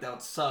on it, like, that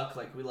would suck.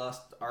 Like, we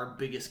lost our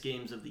biggest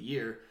games of the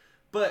year.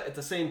 But at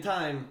the same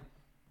time,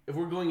 if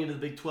we're going into the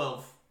Big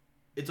 12,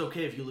 it's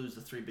okay if you lose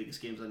the 3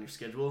 biggest games on your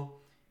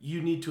schedule.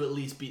 You need to at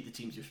least beat the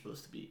teams you're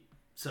supposed to beat.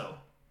 So,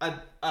 I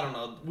don't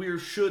know. We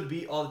should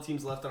beat all the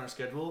teams left on our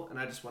schedule, and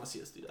I just want to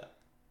see us do that.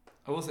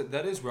 I will say,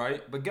 that is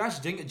right. But gosh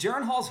dang it,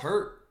 Jaron Hall's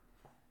hurt.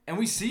 And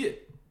we see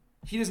it.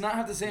 He does not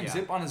have the same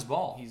zip on his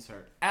ball. He's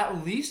hurt.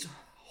 At least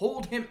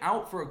hold him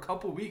out for a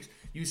couple weeks.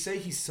 You say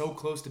he's so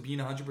close to being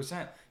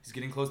 100%. He's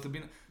getting close to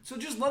being... So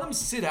just let him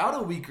sit out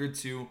a week or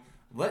two.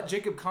 Let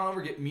Jacob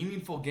Conover get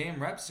meaningful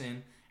game reps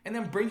in, and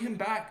then bring him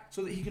back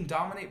so that he can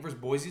dominate versus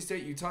Boise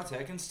State, Utah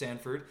Tech, and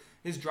Stanford.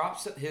 His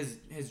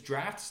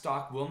draft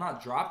stock will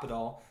not drop at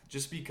all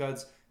just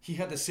because he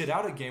had to sit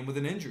out a game with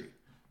an injury.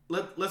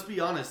 Let's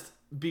be honest.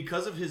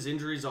 Because of his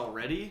injuries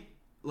already,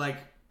 like,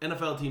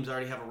 NFL teams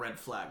already have a red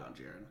flag on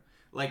Jaron.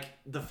 Like,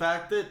 the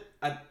fact that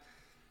I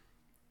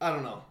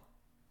don't know.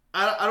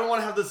 I don't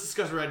want to have this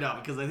discussion right now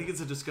because I think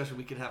it's a discussion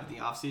we could have in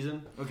the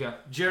offseason. Okay.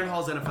 Jaron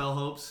Hall's NFL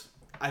hopes,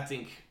 I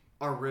think,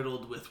 are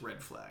riddled with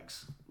red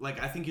flags.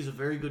 Like, I think he's a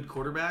very good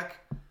quarterback,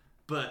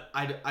 but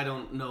I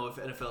don't know if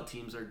NFL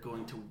teams are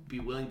going to be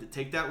willing to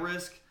take that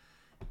risk,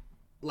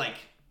 like,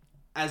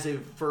 as a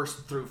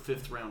 1st through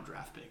 5th round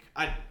draft pick.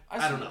 I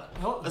don't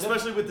know.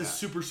 Especially with this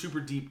super, super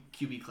deep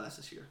QB class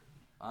this year.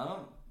 I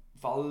don't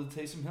follow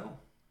the Taysom Hill.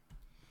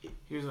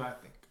 Here's what I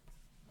think.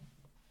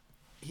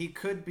 He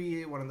could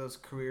be one of those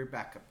career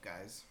backup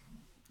guys.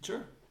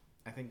 Sure.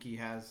 I think he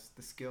has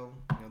the skill,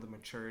 the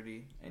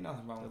maturity, Ain't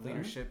nothing wrong with the that.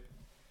 leadership.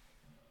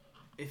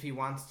 If he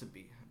wants to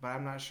be. But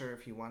I'm not sure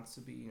if he wants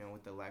to be,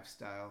 with the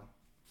lifestyle.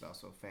 He's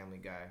also a family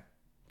guy.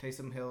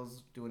 Taysom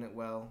Hill's doing it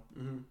well,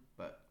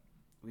 but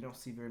we don't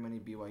see very many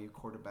BYU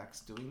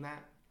quarterbacks doing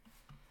that.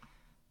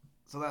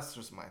 So that's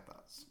just my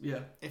thoughts. Yeah.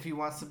 If he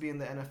wants to be in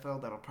the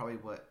NFL, that'll probably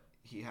be what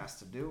he has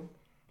to do.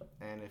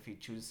 And if he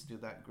chooses to do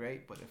that,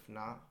 great. But if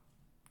not,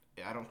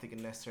 I don't think it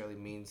necessarily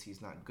means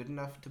he's not good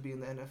enough to be in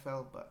the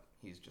NFL, but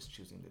he's just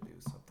choosing to do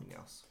something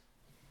else.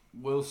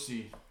 We'll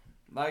see.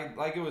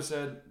 Like it was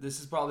said, this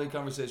is probably a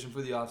conversation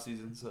for the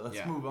offseason, so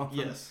let's move on from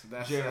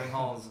Jaron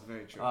Hall's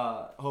very true.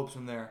 hopes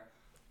from there.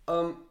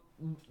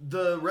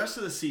 The rest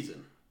of the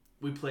season,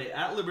 we play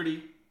at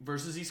Liberty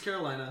versus East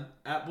Carolina,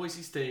 at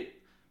Boise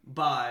State,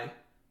 bye,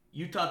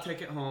 Utah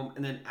Tech at home,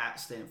 and then at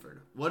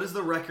Stanford. What is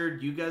the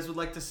record you guys would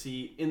like to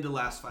see in the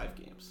last 5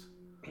 games?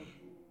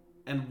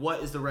 And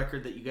what is the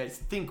record that you guys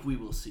think we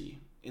will see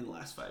in the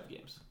last 5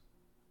 games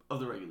of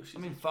the regular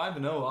season? I mean,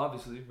 5-0,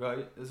 obviously,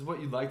 right? This is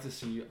what you'd like to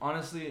see.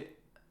 Honestly,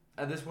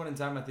 at this point in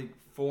time, I think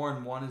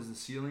 4-1 is the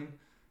ceiling,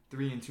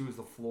 3-2 is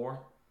the floor.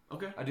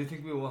 Okay. I do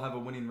think we will have a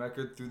winning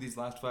record through these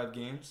last 5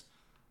 games.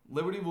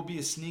 Liberty will be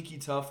a sneaky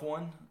tough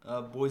one.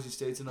 Boise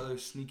State's another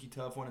sneaky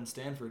tough one, and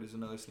Stanford is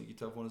another sneaky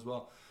tough one as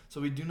well. So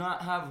we do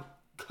not have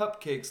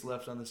cupcakes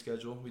left on the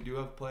schedule. We do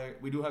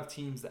have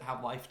teams that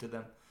have life to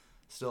them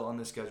still on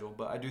the schedule,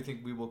 but I do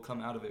think we will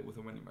come out of it with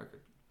a winning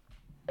record.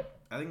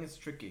 I think it's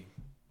tricky.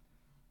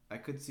 I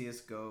could see us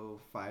go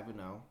 5-0,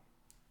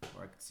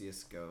 or I could see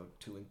us go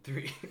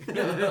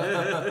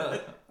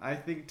 2-3. I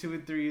think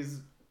 2-3 is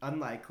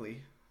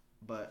unlikely,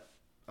 but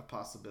a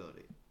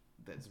possibility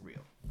that's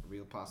real, a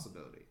real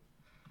possibility.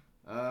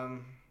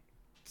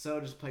 So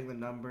just playing the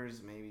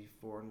numbers, maybe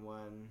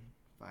 4-1,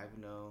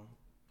 5-0.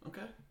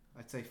 Okay.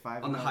 I'd say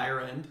 5-0 On the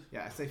higher end.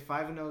 Yeah, I'd say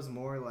 5-0 is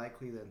more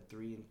likely than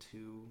 3-2.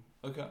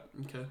 Okay.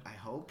 Okay. I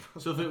hope.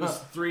 So if it was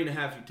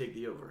 3.5, you'd take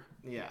the over.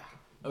 Yeah,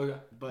 Okay.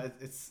 but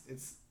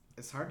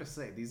it's hard to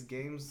say. These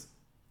games,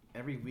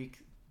 every week,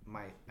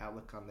 my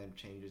outlook on them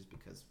changes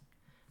because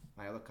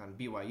my outlook on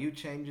BYU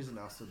changes, and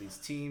also these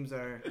teams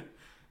are,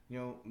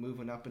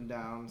 moving up and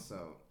down.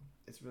 So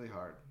it's really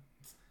hard.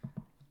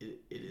 It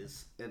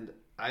is. And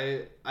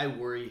I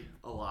worry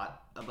a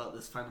lot about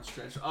this final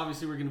stretch.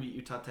 Obviously, we're going to beat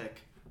Utah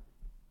Tech.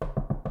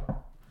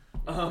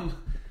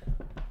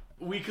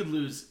 We could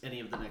lose any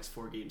of the next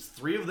 4 games.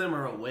 3 of them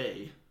are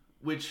away,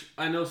 which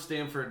I know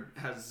Stanford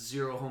has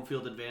 0 home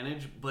field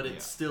advantage, but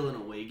it's still an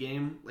away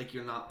game. Like,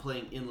 you're not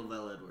playing in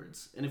Lavelle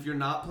Edwards. And if you're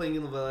not playing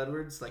in Lavelle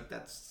Edwards, like,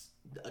 that's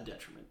a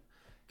detriment.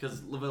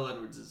 Because Lavelle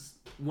Edwards is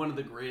one of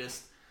the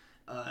greatest,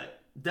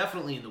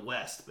 definitely in the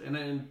West,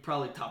 and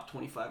probably top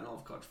 25 in all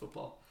of college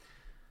football.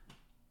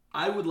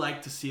 I would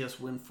like to see us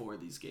win 4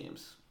 of these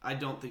games. I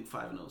don't think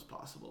 5-0 is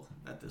possible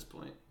at this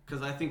point,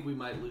 because I think we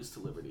might lose to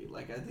Liberty.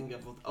 Like, I think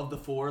of the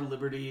 4,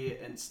 Liberty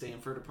and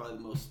Stanford are probably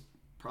the most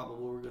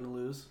probable we're going to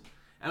lose.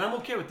 And I'm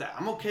okay with that.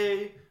 I'm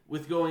okay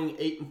with going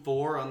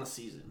 8-4 on the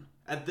season.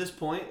 At this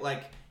point,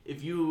 like,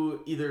 if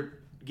you either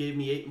gave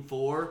me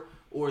 8-4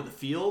 or the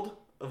field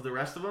of the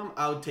rest of them,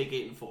 I would take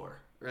 8-4,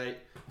 right?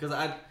 Because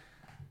I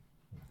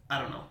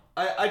don't know.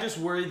 I just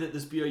worry that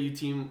this BYU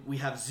team, we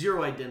have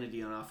 0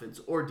 identity on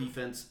offense or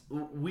defense.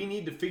 We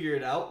need to figure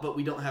it out, but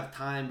we don't have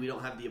time. We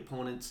don't have the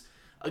opponents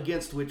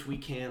against which we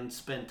can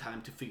spend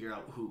time to figure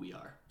out who we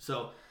are.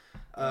 So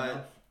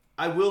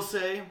I will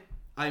say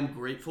I'm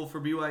grateful for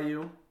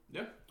BYU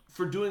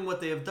for doing what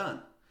they have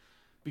done.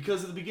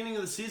 Because at the beginning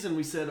of the season,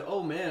 we said,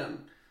 oh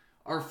man,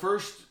 our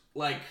first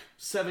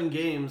 7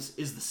 games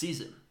is the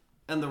season.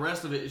 And the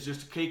rest of it is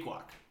just a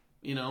cakewalk.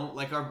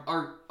 Like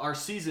our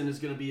season is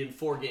going to be in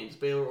 4 games: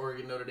 Baylor,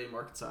 Oregon, Notre Dame,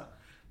 Arkansas.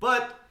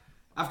 But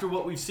after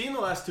what we've seen the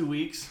last 2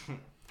 weeks,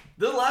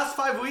 the last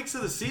 5 weeks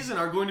of the season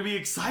are going to be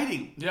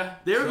exciting. Yeah,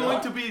 they're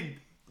going to be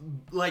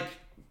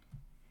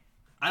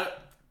I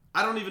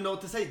don't even know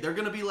what to say. They're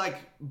going to be like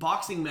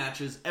boxing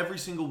matches every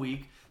single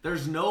week.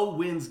 There's no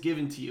wins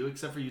given to you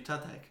except for Utah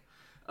Tech.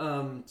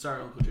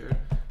 Sorry, Uncle Jared.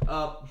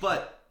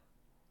 But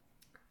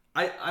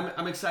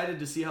I'm excited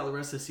to see how the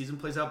rest of the season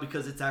plays out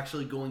because it's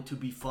actually going to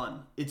be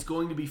fun. It's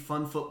going to be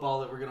fun football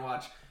that we're going to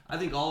watch. I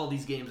think all of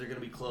these games are going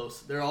to be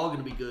close. They're all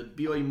going to be good.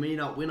 BYU may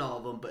not win all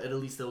of them, but at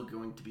least they're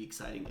going to be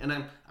exciting.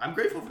 And I'm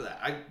grateful for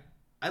that.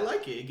 I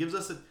like it. It gives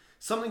us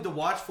something to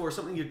watch for,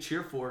 something to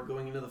cheer for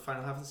going into the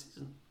final half of the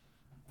season.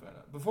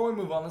 Before we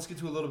move on, let's get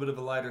to a little bit of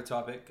a lighter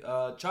topic.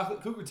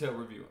 Chocolate Cougar Tail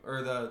review,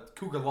 or the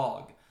Cougar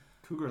Log.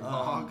 Cougar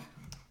Log?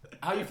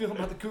 How you feeling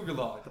about the Cougar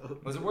Log?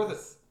 Was it worth it?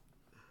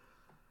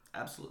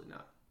 Absolutely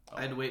not.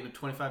 I had to wait in a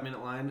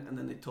 25-minute line, and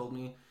then they told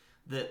me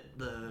that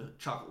the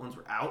chocolate ones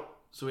were out,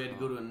 so we had to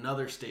go to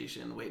another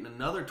station, wait in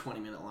another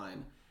 20-minute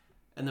line,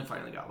 and then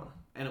finally got one.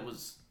 And it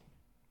was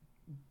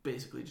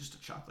basically just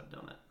a chocolate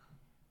donut.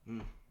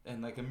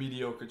 And a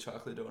mediocre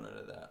chocolate donut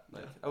at that.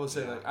 I will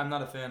say, I'm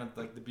not a fan of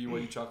the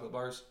BYU chocolate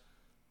bars.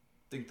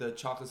 I think the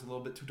chocolate's a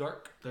little bit too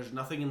dark. There's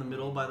nothing in the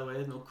middle, by the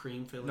way. No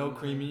cream filling. No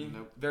creamy.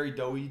 Nope. Very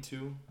doughy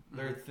too.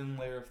 Very thin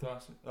layer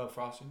of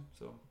frosting.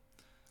 So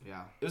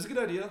yeah, it was a good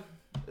idea.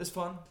 It's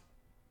fun,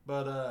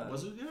 but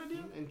was it a good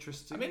idea?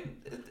 Interesting. I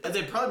mean,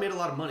 they probably made a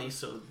lot of money.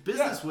 So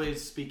business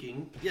ways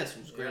speaking, yes,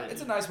 it was great.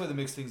 It's a nice way to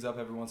mix things up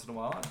every once in a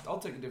while. I'll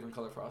take a different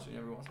color frosting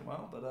every once in a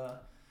while,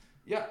 but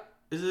yeah.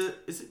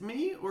 Is it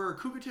me or are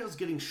Cougar Tails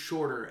getting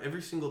shorter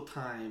every single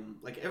time?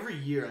 Every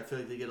year, I feel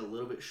like they get a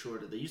little bit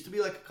shorter. They used to be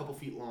a couple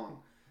feet long,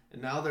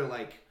 and now they're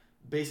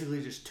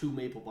basically just 2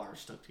 maple bars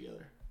stuck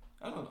together.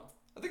 I don't know.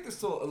 I think they're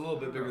still a little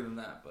bit bigger than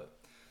that, but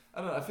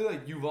I don't know. I feel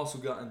like you've also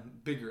gotten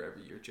bigger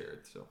every year,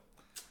 Jared. So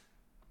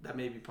that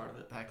may be part of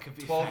it. That could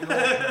be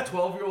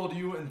 12-year-old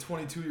you and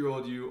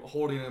 22-year-old you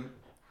holding a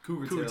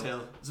Cougar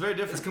tail. It's very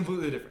different. It's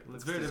completely different.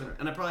 It's very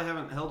different, and I probably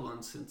haven't held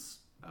one since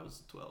I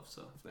was 12,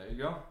 so there you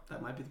go.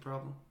 That might be the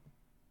problem.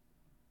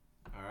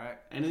 All right.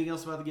 Anything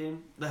else about the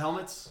game? The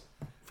helmets?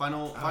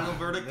 Final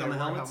verdict There on the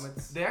were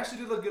helmets? They actually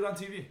did look good on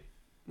TV.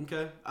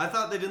 Okay. I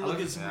thought they didn't I look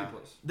looked at as some yeah.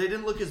 replays. they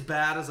didn't look as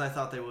bad as I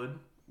thought they would,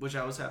 which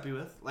I was happy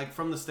with. Like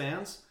from the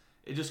stands,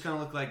 it just kind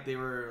of looked like they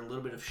were a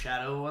little bit of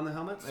shadow on the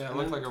helmets. Yeah, it And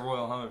looked then like a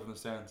royal helmet from the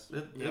stands.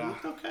 it Yeah.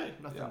 looked okay.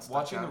 Nothing Yeah, stuck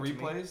watching the out to me.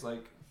 replays,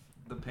 like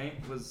the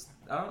paint was.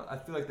 I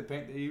feel like the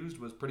paint they used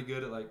was pretty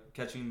good at like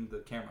catching the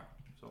camera.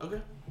 So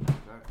Okay.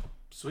 Okay.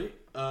 Sweet.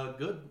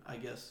 Good, I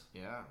guess.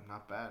 Yeah,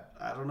 not bad.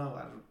 I don't know.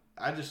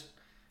 I just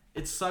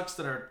it sucks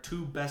that our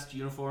two best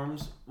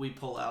uniforms we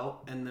pull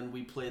out and then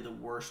we play the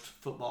worst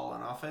football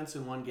on offense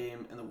in one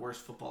game and the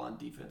worst football on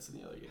defense in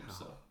the other game.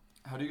 So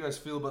how do you guys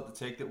feel about the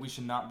take that we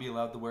should not be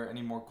allowed to wear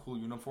any more cool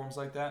uniforms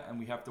like that, and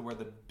we have to wear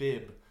the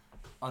bib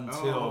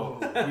until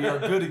we are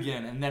good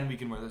again, and then we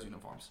can wear those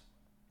uniforms?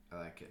 I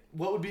like it.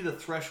 what would be the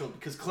threshold?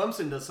 Because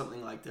Clemson does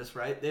something like this,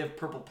 right? They have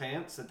purple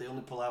pants that they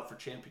only pull out for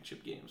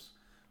championship games.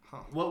 Huh.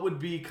 What would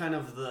be kind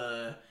of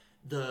the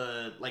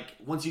like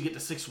once you get to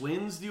 6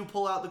 wins, do you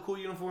pull out the cool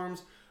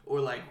uniforms, or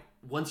like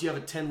once you have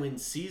a 10-win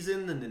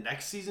season, then the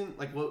next season,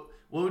 like what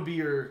would be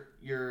your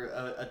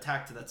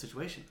attack to that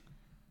situation?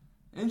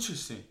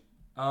 Interesting.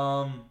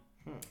 When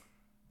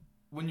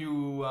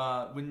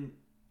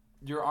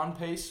you're on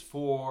pace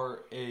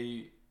for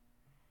an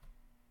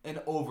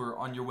over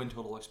on your win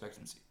total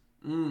expectancy.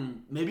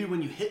 Maybe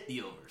when you hit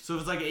the over. So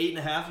if it's like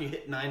 8.5, you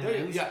hit 9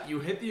 wins. Yeah, you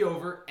hit the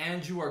over,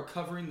 and you are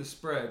covering the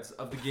spreads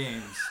of the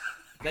games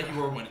that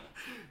you are winning.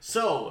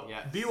 So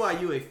Yes.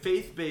 BYU, a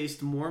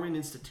faith-based Mormon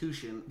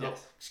institution.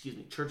 Yes.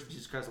 Church of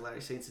Jesus Christ of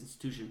Latter-day Saints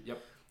institution. Yep.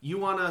 You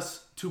want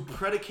us to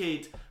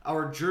predicate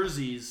our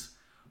jerseys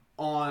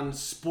on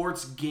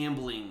sports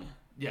gambling.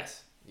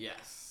 Yes.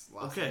 Yes.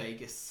 Las Okay.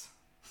 Vegas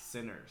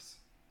sinners.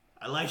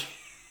 I like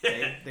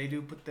They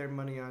do put their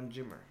money on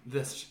Jimmer.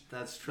 That's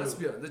true. Let's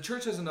be honest. The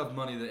church has enough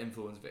money to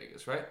influence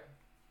Vegas, right?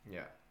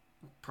 Yeah.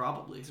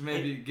 Probably. To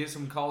maybe get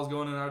some calls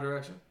going in our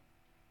direction.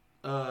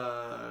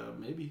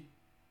 Maybe.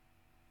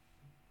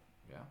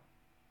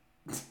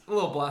 Yeah. A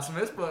little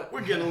blasphemous, but We're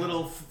getting a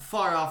little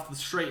far off the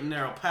straight and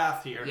narrow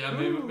path here. yeah,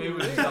 maybe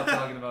we should stop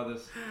talking about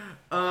this.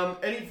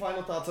 Any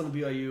final thoughts on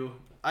the BYU?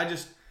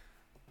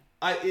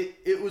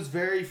 It was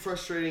very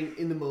frustrating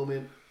in the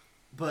moment,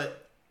 but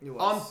It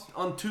was.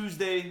 on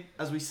Tuesday,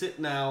 as we sit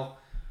now,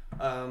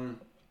 I'm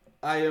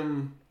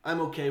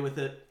okay with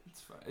it.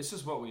 It's fine. It's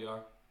just what we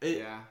are.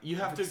 Yeah. You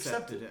have I've to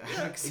accept accepted it. I've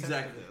Yeah, accepted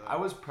exactly. it. I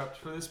was prepped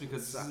for this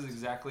because this is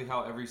exactly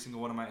how every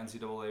single one of my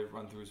NCAA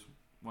run-throughs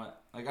went.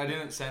 Like, I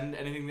didn't send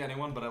anything to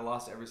anyone, but I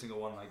lost every single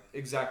one, like,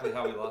 exactly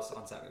how we lost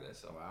on Saturday.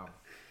 So Wow.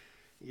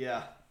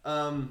 Yeah.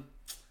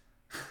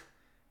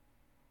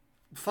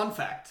 Fun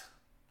fact: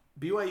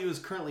 BYU is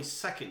currently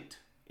second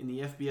in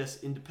the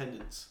FBS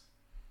independents.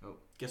 Oh.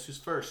 Guess who's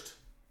first?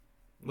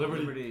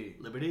 Liberty.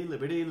 Liberty,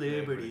 liberty,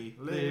 liberty,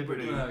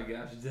 liberty. Oh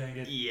gosh, dang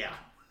it. Yeah.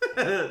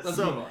 Let's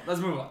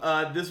move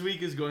on. This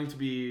week is going to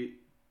be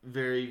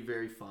very,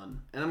 very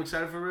fun, and I'm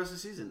excited for the rest of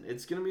the season.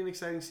 It's going to be an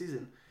exciting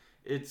season.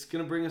 It's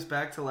going to bring us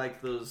back to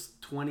like those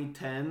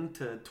 2010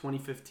 to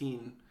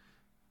 2015,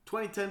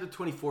 2010 to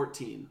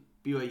 2014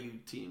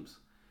 BYU teams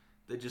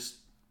that just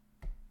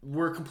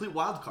were a complete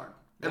wild card.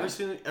 Yeah.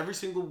 Every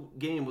single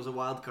game was a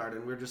wild card,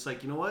 and we're just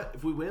like, you know what?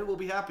 If we win, we'll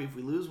be happy. If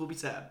we lose, we'll be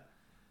sad.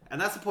 And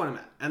that's the point I'm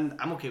at, and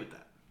I'm okay with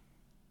that.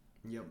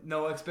 Yep.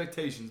 No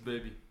expectations,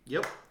 baby.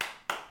 Yep.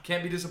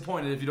 Can't be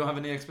disappointed if you don't have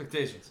any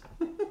expectations.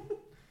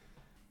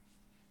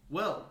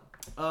 Well,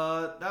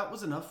 that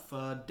was enough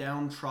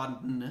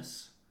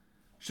downtroddenness.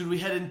 Should we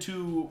head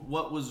into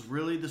what was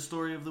really the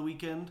story of the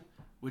weekend,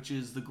 which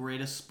is the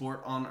greatest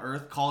sport on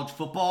earth, college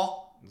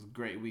football? It was a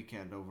great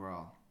weekend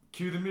overall.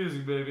 Cue the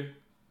music, baby.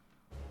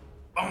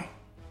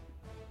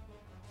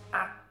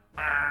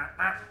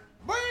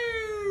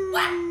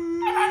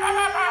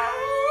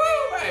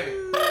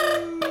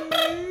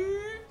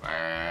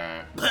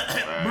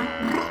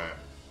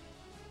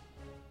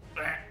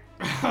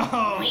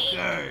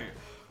 Okay.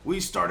 We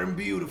start in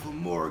beautiful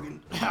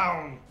Morgan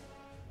Town,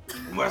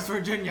 West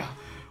Virginia,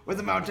 where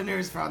the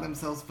Mountaineers found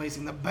themselves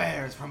facing the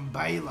Bears from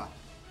Baylor.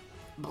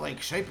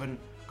 Blake Shapen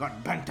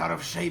got bent out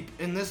of shape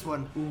in this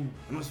one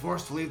and was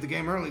forced to leave the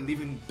game early,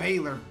 leaving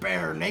Baylor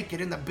bare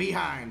naked in the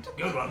behind.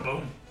 Good one,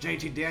 boom.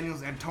 JT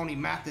Daniels and Tony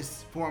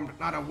Mathis formed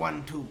not a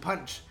 1-2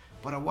 punch,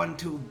 but a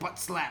 1-2 butt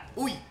slap,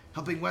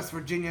 helping West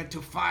Virginia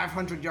to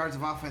 500 yards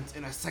of offense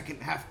in a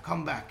second half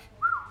comeback.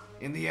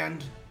 In the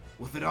end,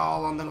 with it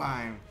all on the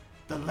line,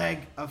 the leg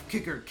of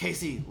kicker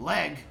Casey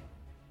Legg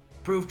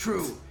proved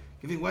true,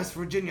 giving West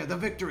Virginia the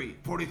victory,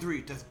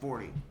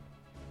 43-40.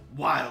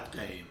 Wild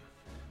game.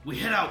 We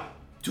head out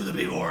to the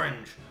Big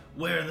Orange,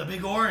 where the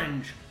Big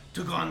Orange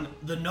took on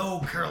the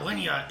No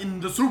Carolina in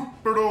the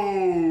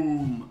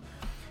Superdome.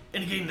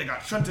 In a game that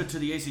got shunted to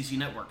the ACC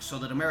network so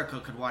that America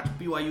could watch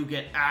BYU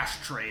get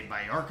ashtrayed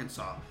by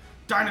Arkansas.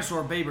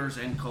 Dinosaur Babers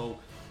and co.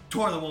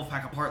 tore the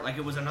Wolfpack apart like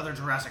it was another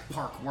Jurassic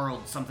Park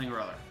world something or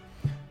other.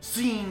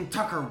 Sean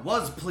Tucker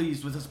was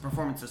pleased with his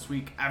performance this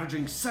week,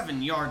 averaging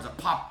 7 yards a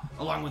pop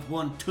along with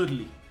one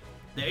toodly.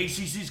 The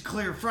ACC's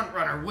clear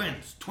frontrunner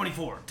wins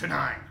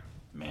 24-9.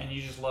 Man,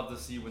 you just love to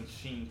see when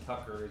Sheen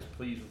Tucker is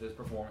pleased with his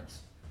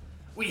performance.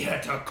 We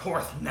head to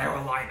Korth,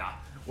 Carolina,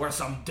 where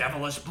some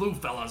devilish blue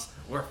fellas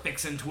were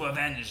fixing to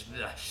avenge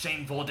the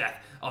shameful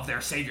death of their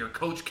savior,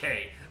 Coach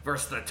K,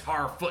 versus the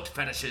tar foot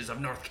fetishes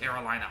of North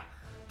Carolina.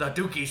 The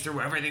Dukies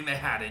threw everything they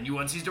had in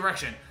UNC's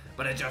direction,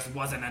 but it just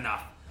wasn't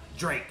enough.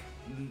 Drake,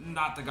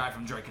 not the guy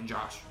from Drake and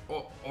Josh,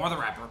 or the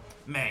rapper,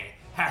 May,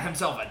 had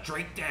himself a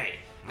Drake day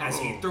as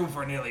he threw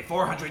for nearly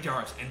 400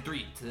 yards and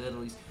 3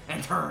 tutties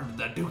and turned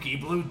the Dookie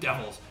Blue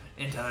Devils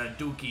into the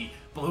Dookie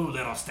Blue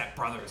Little Step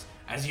Brothers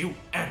as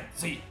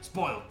UNC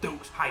spoiled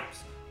Duke's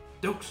hypes.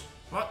 Dukes,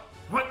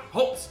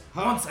 Hopes,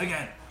 once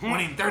again,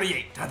 winning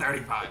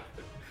 38-35.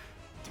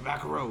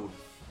 Tobacco Road.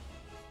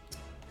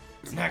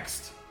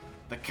 Next,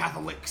 the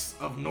Catholics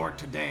of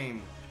Notre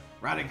Dame,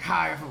 riding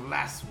high off of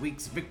last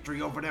week's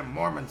victory over them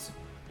Mormons,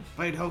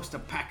 played host to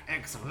Pac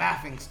X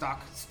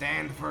laughingstock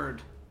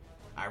Stanford.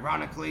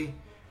 Ironically,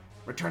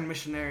 returned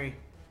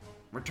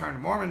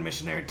Mormon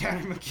missionary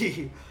Tanner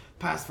McKee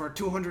passed for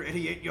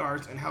 288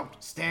 yards and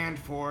helped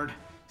Stanford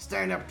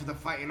stand up to the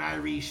Fighting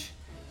Irish,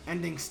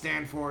 ending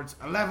Stanford's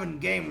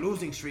 11-game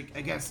losing streak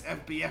against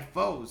FBF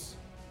foes,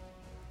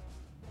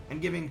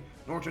 and giving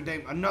Notre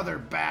Dame another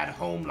bad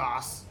home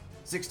loss,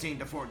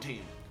 16-14.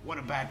 What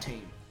a bad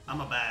team.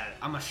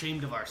 I'm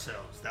ashamed of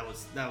ourselves. That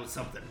was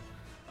something.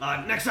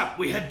 Next up,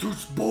 we head to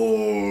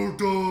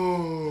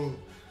Sparta,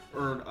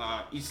 or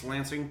East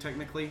Lansing,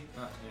 technically.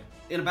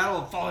 In a battle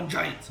of fallen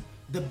giants,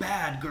 the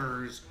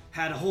Badgers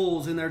had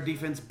holes in their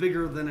defense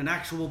bigger than an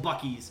actual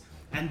Buc-ee's,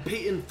 and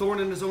Peyton Thorne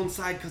in his own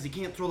side because he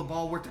can't throw the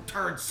ball worth a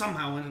turd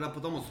somehow ended up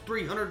with almost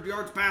 300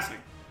 yards passing.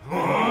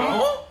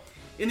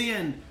 In the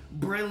end,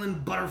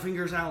 Braylon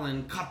Butterfingers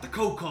Allen caught the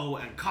cocoa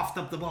and coughed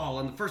up the ball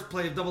on the first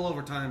play of double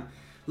overtime,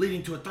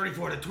 leading to a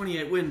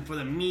 34-28 win for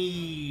the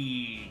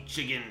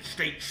Michigan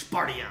State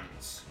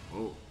Spartans.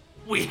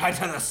 We head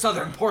to the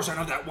southern portion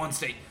of that one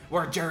state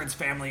where Jared's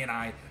family and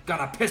I got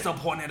a pistol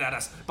pointed at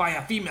us by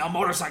a female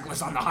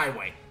motorcyclist on the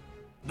highway.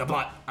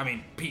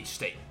 Peach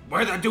State,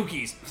 where the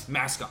Dukies,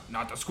 mascot,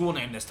 not the school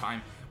name this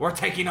time, were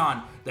taking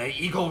on the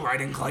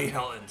eagle-riding Clay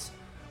Helens.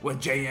 With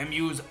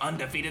JMU's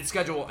undefeated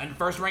schedule and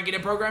first ranking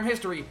in program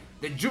history,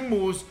 the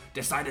Jumus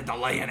decided to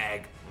lay an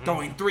egg,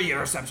 throwing 3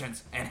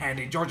 interceptions and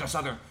handing Georgia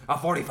Southern a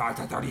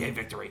 45-38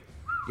 victory.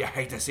 You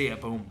hate to see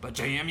it, Boom, but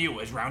JMU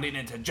is rounding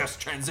into just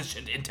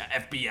transitioned into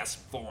FBS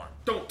form.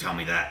 Don't tell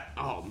me that.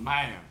 Oh,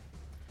 man.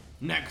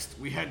 Next,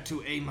 we head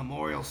to a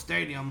memorial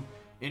stadium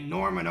in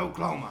Norman,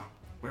 Oklahoma,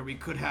 where we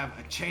could have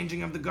a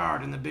changing of the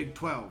guard in the Big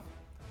 12.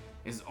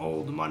 Is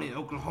old money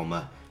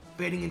Oklahoma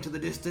fading into the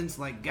distance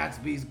like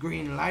Gatsby's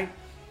green light?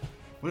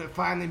 Will it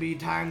finally be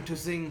time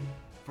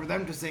for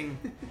them to sing,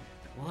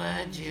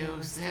 Would you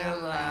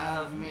still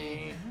love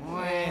me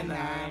when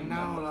I'm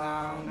no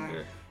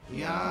longer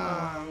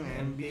young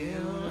and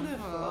beautiful?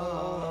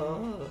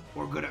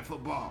 We're good at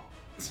football.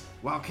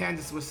 While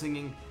Kansas was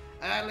singing,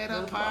 A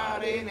little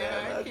party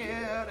never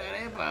killed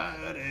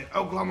anybody.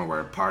 Oklahoma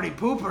were party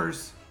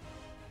poopers,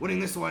 winning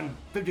this one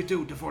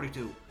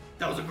 52-42.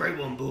 That was a great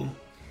one, Boom.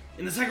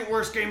 In the second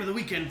worst game of the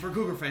weekend for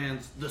Cougar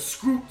fans, the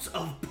Scroots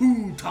of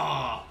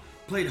Putah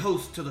played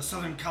host to the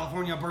Southern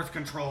California Birth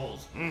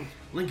Controls.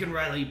 Lincoln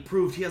Riley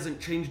proved he hasn't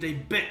changed a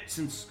bit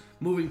since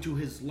moving to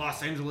his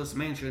Los Angeles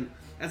mansion,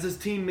 as his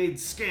team made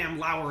Scam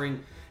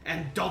Lowering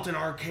and Dalton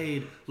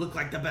Arcade look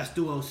like the best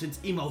duo since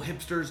Emo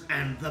Hipsters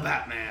and the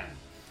Batman.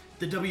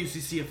 The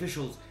WCC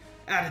officials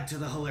added to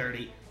the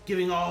hilarity,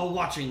 giving all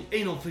watching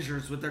anal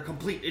fissures with their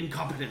complete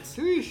incompetence.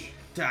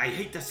 I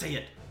hate to say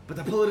it, but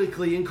the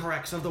politically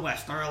incorrects of the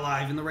West are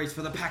alive in the race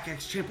for the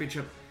Pac-X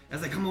Championship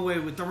as they come away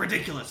with the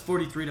ridiculous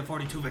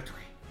 43-42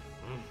 victory.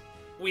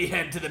 We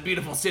head to the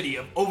beautiful city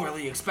of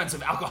overly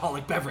expensive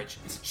alcoholic beverage,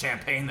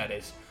 champagne that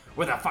is,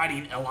 where the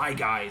Fighting Eli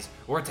guys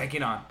were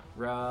taking on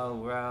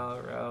Row,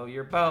 row, row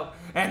your boat,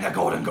 and the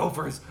Golden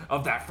Gophers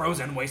of that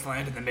frozen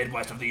wasteland in the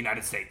Midwest of the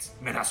United States,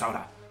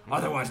 Minnesota,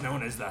 otherwise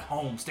known as the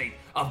home state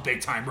of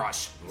Big Time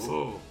Rush.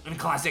 Ooh. In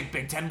classic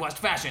Big Ten West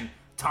fashion,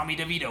 Tommy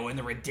DeVito and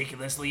the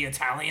ridiculously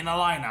Italian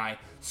Illini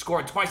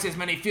scored twice as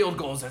many field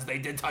goals as they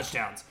did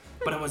touchdowns,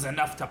 but it was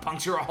enough to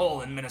puncture a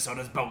hole in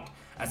Minnesota's boat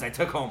as they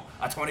took home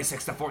a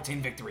 26-14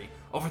 victory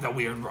over the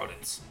Weird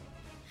Rodents.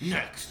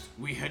 Next,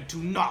 we head to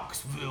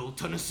Knoxville,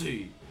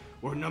 Tennessee,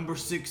 where number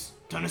 6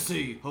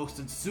 Tennessee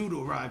hosted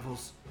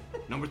pseudo-rivals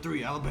number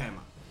 3 Alabama.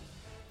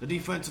 The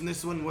defense in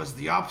this one was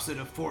the opposite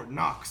of Fort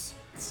Knox,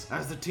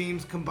 as the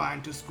teams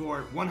combined to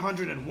score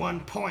 101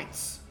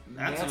 points.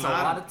 That's a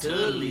lot of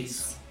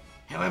tudlies.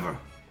 However,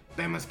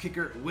 Bama's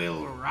kicker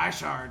Will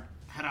Reichard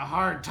had a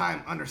hard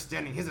time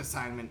understanding his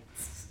assignment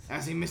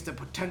as he missed a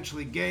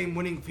potentially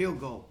game-winning field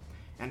goal,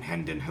 and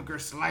Hendon Hooker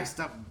sliced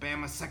up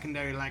Bama's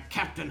secondary like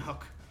Captain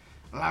Hook,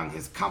 allowing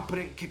his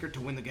competent kicker to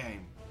win the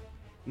game.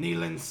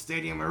 Neyland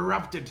Stadium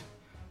erupted,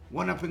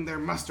 one-upping their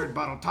mustard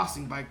bottle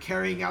tossing by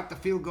carrying out the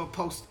field goal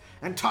post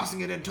and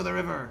tossing it into the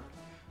river.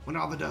 When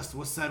all the dust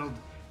was settled,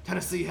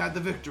 Tennessee had the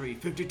victory,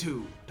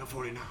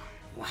 52-49.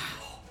 Wow.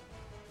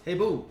 Hey,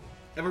 Boom,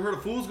 ever heard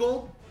of Fool's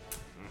Gold?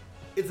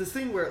 It's this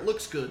thing where it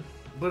looks good,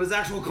 but is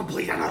actual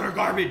complete and utter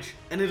garbage,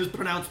 and it is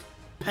pronounced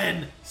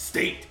Penn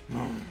State.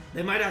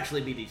 They might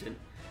actually be decent,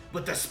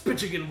 but the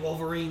Spichigan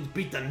Wolverines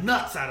beat the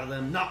nuts out of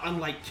them, not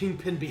unlike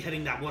Kingpin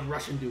beheading that one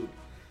Russian dude.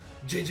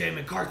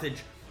 JJ McCarthage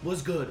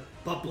was good,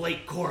 but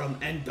Blake Corum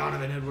and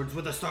Donovan Edwards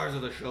were the stars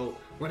of the show,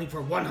 running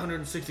for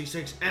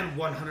 166 and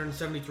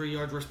 173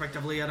 yards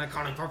respectively and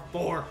accounting for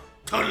 4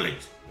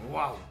 touchdowns.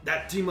 Wow.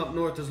 That team up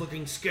north is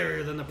looking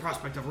scarier than the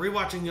prospect of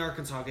rewatching the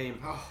Arkansas game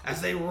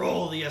as they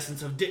roll the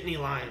essence of Dittany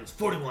Lions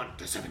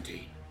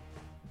 41-17.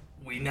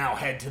 We now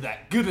head to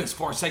that goodness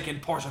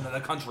forsaken portion of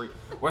the country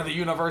where the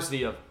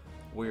University of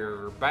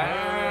We're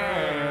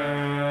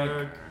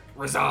Back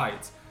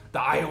resides.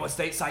 The Iowa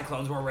State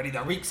Cyclones were ready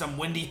to wreak some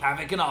windy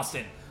havoc in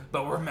Austin,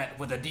 but were met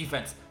with a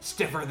defense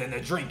stiffer than the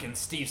drink in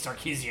Steve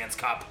Sarkisian's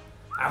cup.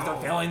 After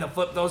failing to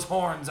flip those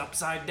horns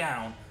upside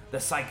down, the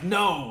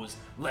Cyclones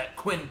let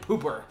Quinn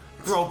Pooper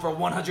throw for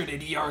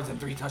 180 yards and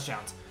 3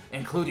 touchdowns,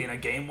 including a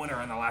game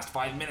winner in the last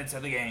 5 minutes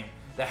of the game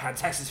that had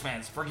Texas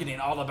fans forgetting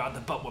all about the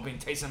butt whooping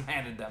Taysom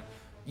handed them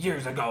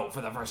years ago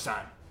for the first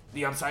time.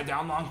 The upside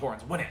down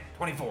Longhorns win it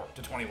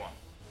 24-21.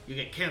 You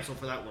get canceled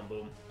for that one,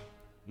 Boom.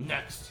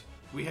 Next,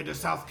 we head to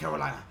South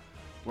Carolina,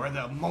 where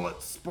the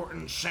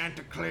mullet-sporting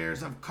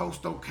Chanticleers of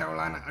Coastal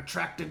Carolina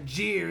attracted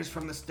jeers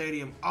from the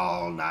stadium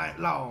all night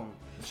long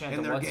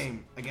in their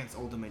game against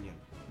Old Dominion.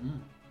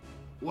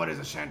 What is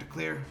a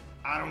Chanticleer?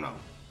 I don't know.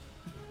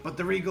 But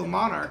the Regal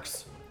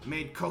Monarchs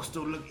made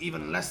Coastal look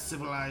even less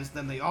civilized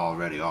than they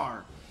already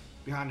are,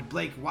 behind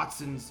Blake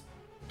Watson's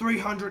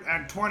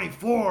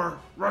 324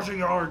 rushing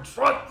yards.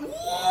 What?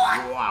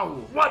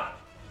 Wow. What?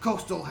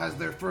 Coastal has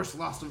their first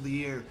loss of the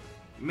year.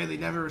 May they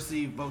never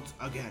receive votes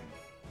again.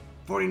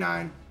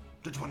 49-21.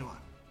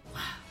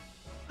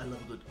 I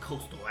love a good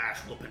coastal ash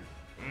whooping.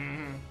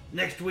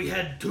 Next we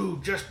head to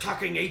just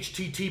talking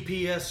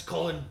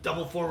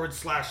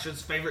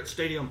https://his favorite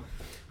stadium,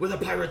 where the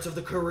Pirates of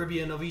the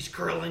Caribbean of East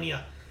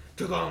Carolina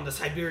took on the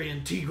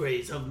Siberian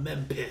Tigres of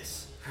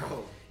Memphis.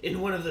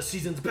 In one of the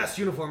season's best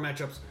uniform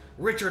matchups,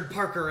 Richard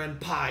Parker and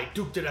Pye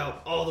duked it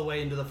out all the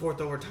way into the 4th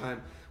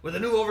overtime, where the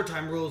new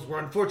overtime rules were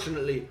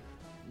unfortunately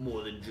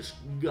more than just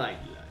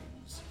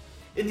guidelines.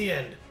 In the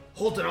end,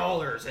 Holton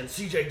Allers and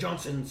CJ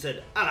Johnson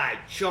said, "All right,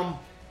 chum,"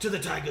 to the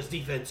Tigers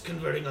defense,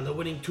 converting on the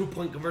winning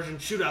 2-point conversion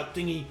shootout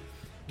thingy,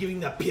 giving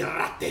the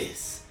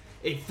Pirates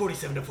a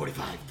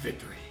 47-45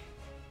 victory.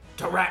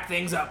 To wrap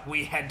things up,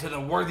 we head to the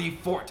Worthy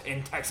Fort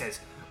in Texas,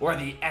 where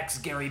the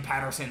ex-Gary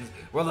Pattersons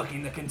were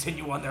looking to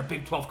continue on their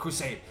Big 12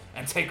 crusade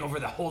and take over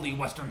the holy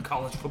Western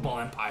college football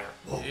empire.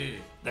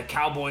 The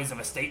Cowboys of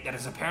a state that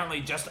is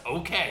apparently just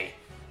okay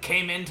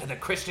came into the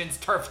Christians'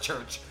 turf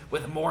church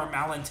with more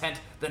malintent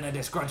than a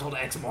disgruntled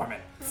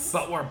ex-Mormon,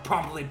 but were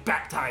promptly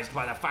baptized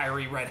by the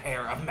fiery red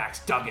hair of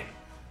Max Duggan.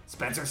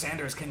 Spencer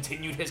Sanders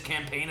continued his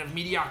campaign of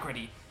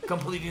mediocrity,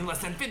 completing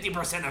less than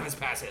 50% of his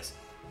passes.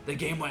 The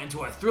game went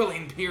into a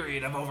thrilling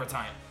period of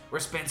overtime, where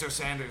Spencer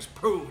Sanders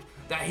proved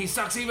that he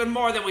sucks even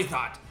more than we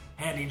thought,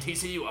 handing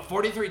TCU a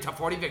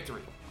 43-40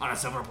 victory on a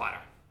silver platter.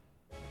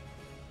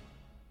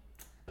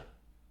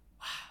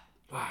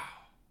 Wow.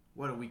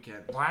 What a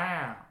weekend.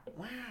 Wow.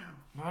 Wow.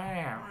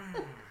 Wow.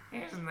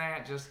 Isn't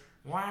that just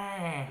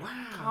wow?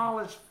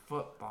 College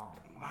football.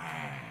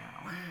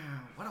 Wow.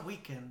 What a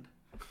weekend.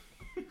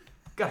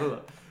 Gotta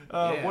love.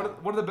 Yeah.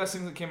 One of the best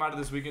things that came out of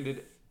this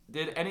weekend,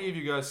 did any of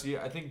you guys see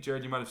it? I think,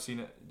 Jared, you might have seen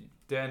it.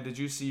 Dan, did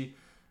you see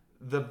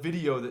the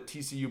video that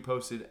TCU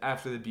posted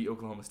after they beat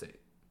Oklahoma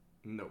State?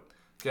 Nope.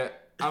 Okay,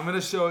 I'm going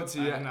to show it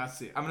to you. I did not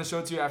see it. I'm going to show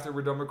it to you after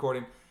we're done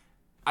recording.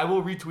 I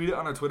will retweet it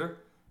on our Twitter.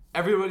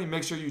 Everybody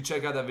make sure you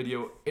check out that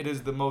video. It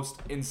is the most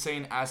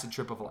insane acid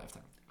trip of a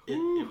lifetime.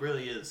 It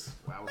really is.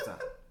 Wow, what's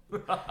that?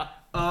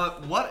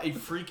 What a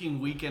freaking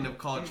weekend of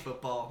college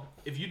football.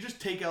 If you just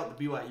take out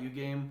the BYU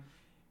game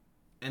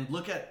and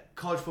look at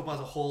college football as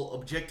a whole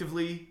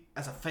objectively,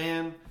 as a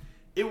fan,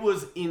 it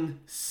was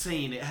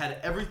insane. It had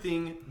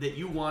everything that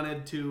you want.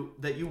 It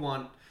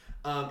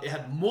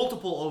had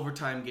multiple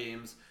overtime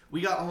games. We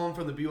got home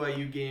from the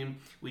BYU game.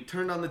 We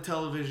turned on the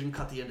television,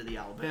 cut the end of the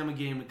Alabama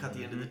game. We cut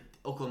the end of the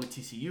Oklahoma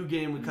TCU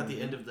game. We cut the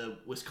end of the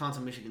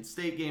Wisconsin-Michigan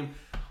State game.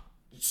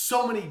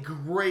 So many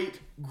great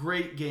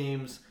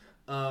games.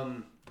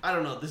 I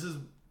don't know. This is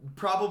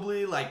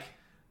probably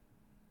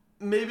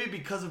maybe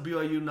because of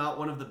BYU not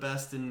one of the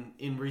best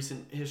in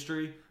recent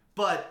history.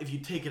 But if you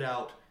take it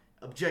out,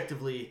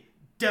 objectively,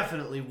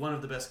 definitely one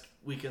of the best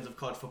weekends of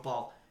college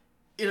football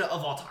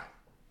of all time.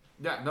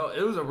 Yeah, no,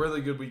 it was a really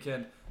good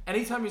weekend.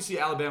 Anytime you see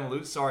Alabama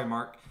lose, sorry,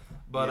 Mark,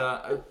 but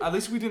at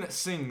least we didn't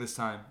sing this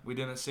time. We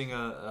didn't sing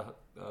a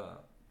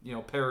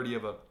parody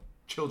of a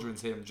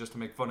children's hymn just to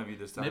make fun of you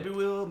this time. Maybe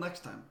we'll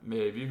next time.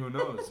 Maybe, who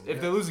knows?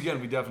 If they lose again,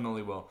 we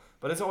definitely will.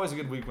 But it's always a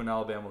good week when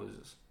Alabama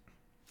loses.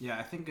 Yeah,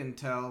 I think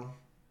until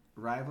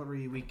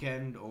rivalry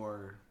weekend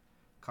or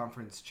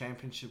conference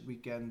championship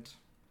weekend,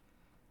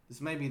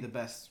 this may be the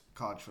best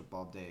college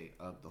football day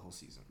of the whole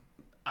season.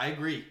 I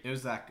agree. It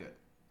was that good.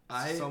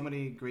 So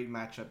many great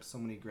matchups, so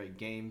many great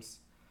games.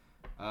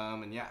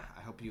 And yeah,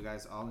 I hope you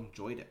guys all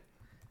enjoyed it.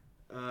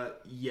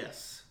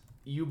 Yes.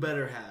 You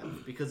better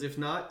have, because if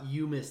not,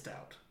 you missed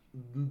out.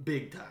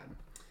 Big time.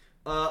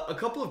 A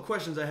couple of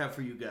questions I have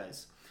for you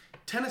guys.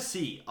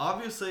 Tennessee,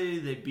 obviously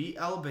they beat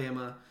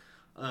Alabama.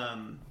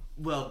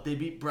 They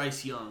beat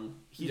Bryce Young.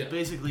 He's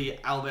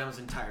basically Alabama's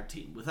entire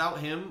team. Without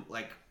him,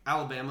 like,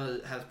 Alabama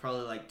has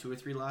probably like 2 or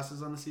 3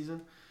 losses on the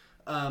season.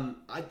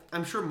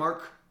 I'm sure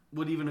Mark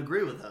would even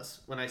agree with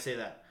us when I say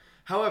that.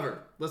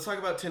 However, let's talk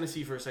about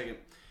Tennessee for a second.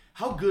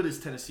 How good is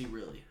Tennessee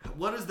really?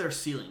 What is their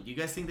ceiling? Do you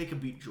guys think they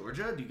could beat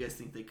Georgia? Do you guys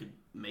think they could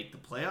make the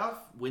playoff,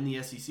 win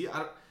the SEC?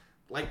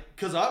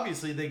 Because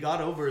obviously they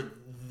got over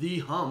the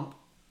hump.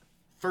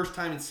 First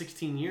time in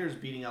 16 years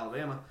beating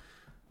Alabama.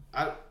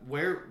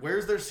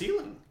 Where's their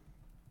ceiling?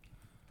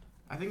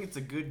 I think it's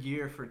a good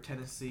year for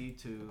Tennessee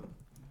to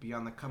be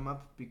on the come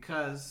up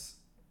because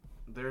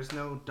there's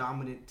no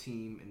dominant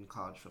team in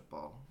college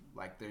football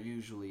like there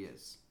usually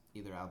is,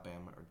 either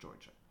Alabama or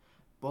Georgia.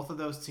 Both of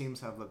those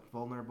teams have looked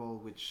vulnerable,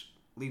 which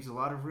leaves a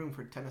lot of room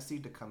for Tennessee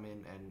to come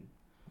in and,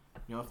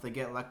 if they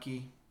get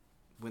lucky,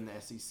 win the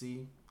SEC,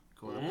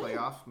 go to the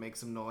playoff, make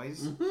some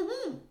noise.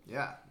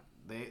 Yeah,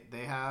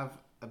 they have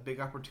a big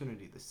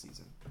opportunity this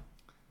season.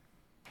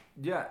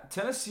 Yeah,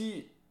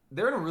 Tennessee,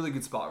 they're in a really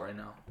good spot right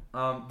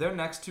now. Their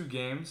next 2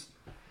 games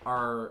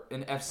are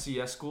an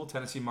FCS school,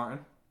 Tennessee Martin.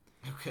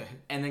 Okay.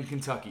 And then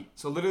Kentucky.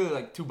 So literally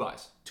like 2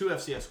 buys. 2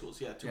 FCS schools,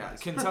 2 buys.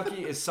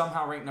 Kentucky is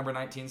somehow ranked number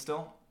 19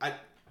 still.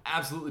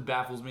 Absolutely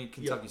baffles me.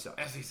 Kentucky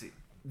sucks. SEC.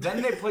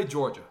 Then they play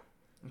Georgia.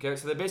 Okay,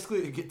 so they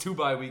basically get 2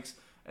 bye weeks,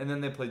 and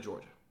then they play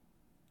Georgia.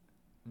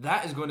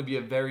 That is going to be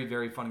a very,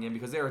 very fun game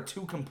because they are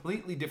 2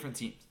 completely different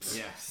teams.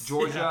 Yes.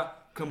 Georgia,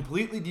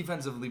 completely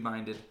defensively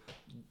minded.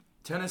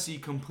 Tennessee,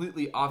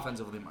 completely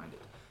offensively minded.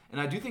 And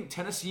I do think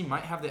Tennessee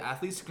might have the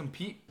athletes to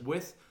compete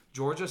with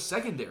Georgia's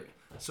secondary.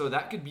 So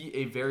that could be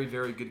a very,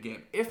 very good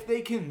game. If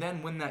they can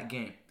then win that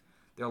game,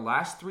 their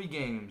last 3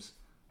 games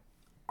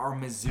are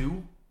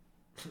Mizzou,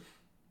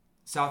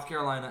 South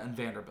Carolina, and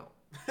Vanderbilt.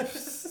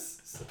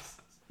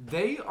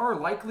 They are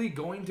likely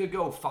going to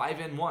go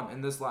 5-1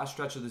 in this last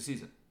stretch of the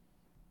season.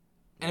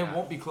 And it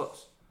won't be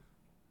close.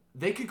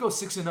 They could go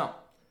 6-0.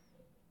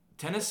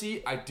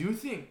 Tennessee, I do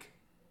think,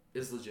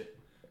 is legit.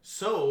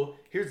 So,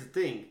 here's the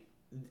thing.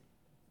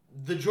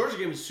 The Georgia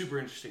game is super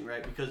interesting,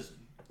 right? Because,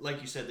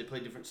 like you said, they play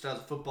different styles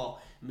of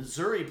football.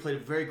 Missouri played a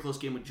very close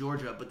game with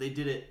Georgia, but they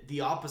did it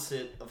the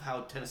opposite of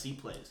how Tennessee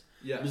plays.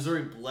 Yes.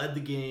 Missouri bled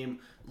the game,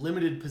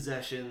 limited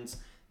possessions,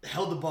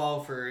 held the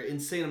ball for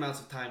insane amounts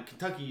of time.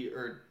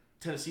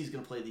 Tennessee is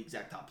going to play the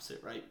exact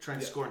opposite, right? Trying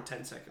to score in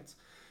 10 seconds.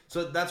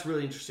 So that's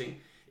really interesting.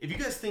 If you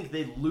guys think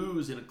they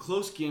lose in a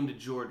close game to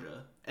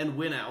Georgia and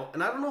win out,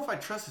 and I don't know if I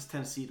trust this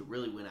Tennessee to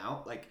really win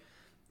out. Like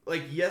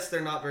yes,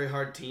 they're not very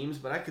hard teams,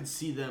 but I could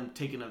see them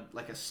taking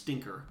a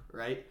stinker,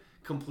 right?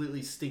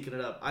 Completely stinking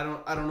it up. I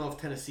don't know if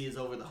Tennessee is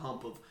over the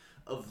hump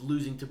of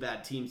losing to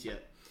bad teams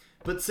yet.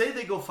 But say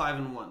they go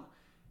 5-1.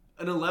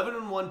 An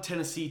 11-1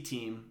 Tennessee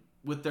team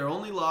with their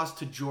only loss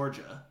to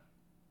Georgia,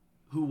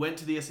 who went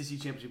to the SEC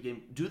championship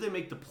game, do they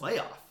make the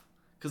playoff?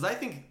 Because I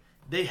think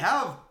they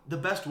have the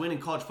best win in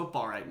college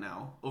football right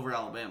now over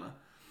Alabama.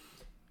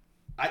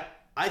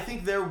 I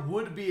think there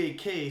would be a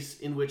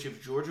case in which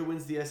if Georgia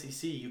wins the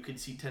SEC, you could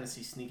see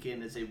Tennessee sneak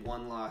in as a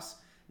 1-loss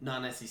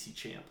non-SEC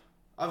champ.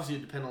 Obviously, it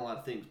would depend on a lot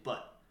of things,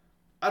 but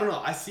I don't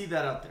know. I see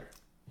that out there.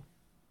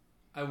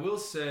 I will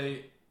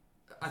say,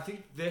 I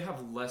think they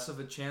have less of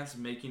a chance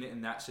making it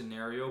in that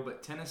scenario,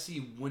 but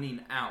Tennessee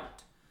winning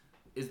out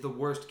is the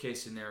worst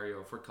case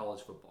scenario for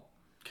college football.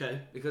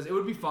 Okay. Because it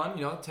would be fun,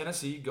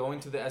 Tennessee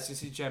going to the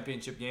SEC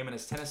championship game, and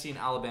it's Tennessee and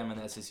Alabama in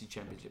the SEC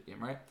championship game,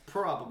 right?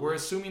 Probably. We're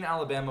assuming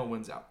Alabama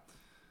wins out.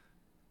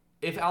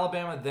 If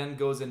Alabama then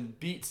goes and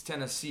beats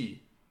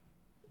Tennessee,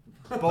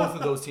 both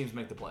of those teams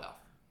make the playoff.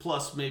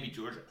 Plus maybe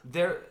Georgia.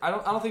 I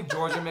don't think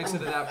Georgia makes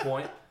it at that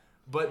point,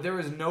 but there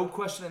is no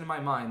question in my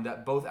mind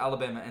that both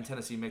Alabama and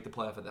Tennessee make the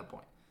playoff at that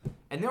point.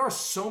 And there are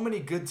so many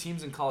good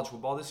teams in college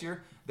football this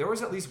year. There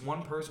was at least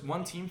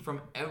one team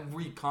from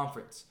every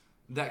conference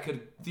that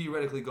could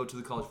theoretically go to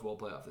the college football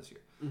playoff this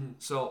year. Mm-hmm.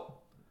 So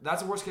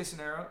that's a worst case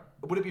scenario.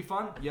 Would it be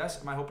fun?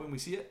 Yes. Am I hoping we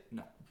see it?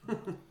 No.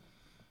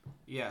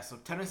 Yeah, so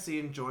Tennessee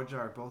and Georgia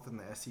are both in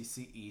the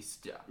SEC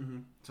East. Yeah. Mm-hmm.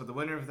 So the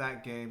winner of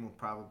that game will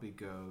probably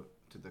go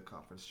to the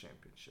conference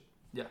championship.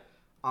 Yeah.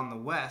 On the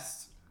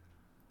West,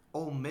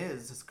 Ole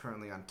Miss is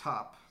currently on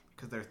top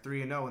because they're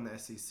 3-0 in the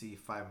SEC,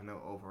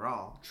 5-0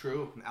 overall.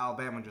 True. And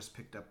Alabama just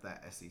picked up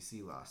that SEC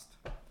loss.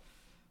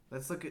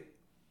 Let's look at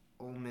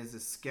Ole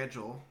Miss's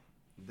schedule.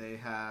 They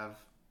have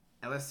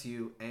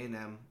LSU,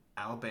 A&M,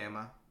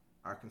 Alabama,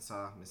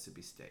 Arkansas,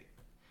 Mississippi State.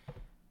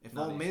 If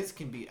Ole Miss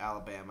can beat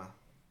Alabama,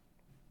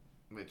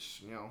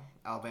 which,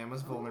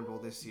 Alabama's vulnerable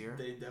this year.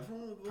 They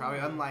definitely will. Probably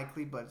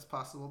unlikely, but it's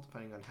possible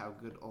depending on how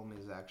good Ole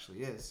Miss actually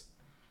is.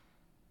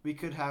 We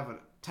could have a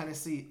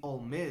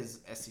Tennessee-Ole Miss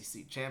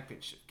SEC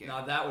championship game.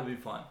 Now that would be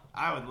fun.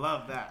 I would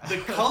love that. The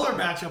color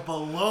matchup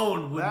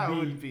alone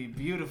would be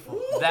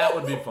beautiful. That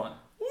would be fun.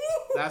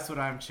 That's what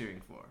I'm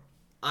cheering for.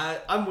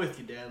 I'm with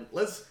you, Dan.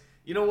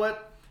 You know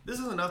what? This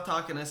is enough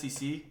talking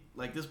SEC.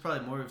 like this is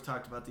probably more we've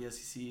talked about the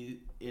SEC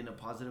in a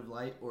positive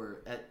light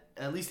or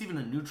at least even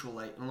a neutral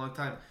light in a long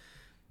time.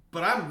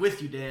 But I'm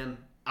with you, Dan.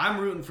 I'm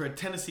rooting for a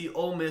Tennessee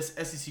Ole Miss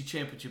SEC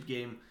championship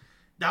game.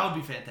 That would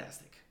be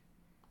fantastic.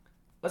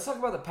 Let's talk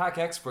about the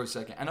Pac-X for a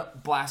second. I know,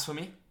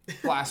 blasphemy.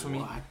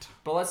 What?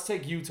 But let's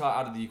take Utah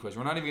out of the equation.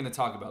 We're not even going to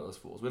talk about those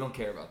fools. We don't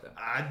care about them.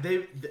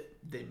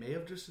 They may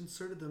have just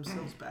inserted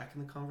themselves back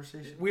in the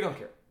conversation. We don't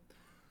care.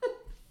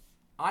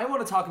 I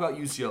want to talk about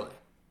UCLA.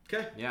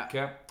 Okay. Yeah.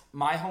 Okay?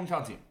 My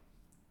hometown team.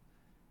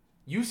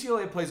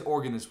 UCLA plays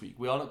Oregon this week.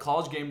 We all know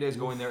College Game Day is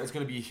going there. It's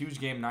going to be a huge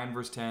game, 9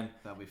 versus 10,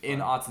 That'll be in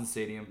fun. Autzen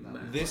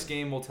Stadium. This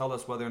game will tell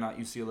us whether or not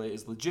UCLA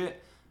is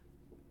legit,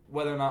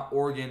 whether or not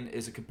Oregon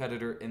is a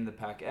competitor in the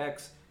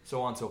Pac-X,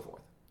 so on and so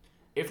forth.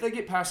 If they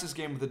get past this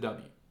game with a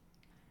W,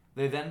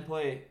 they then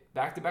play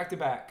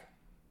back-to-back-to-back,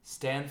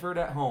 Stanford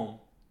at home,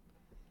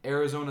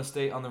 Arizona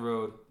State on the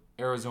road,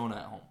 Arizona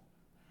at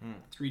home.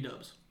 3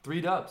 dubs. 3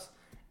 dubs.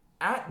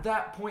 At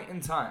that point in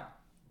time,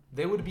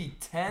 they would be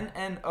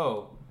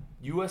 10-0.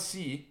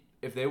 USC,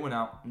 if they went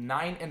out,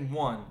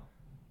 9-1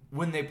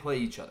 when they play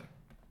each other.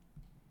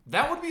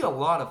 That would be a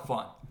lot of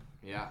fun.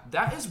 Yeah.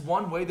 That is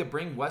one way to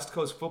bring West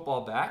Coast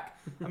football back.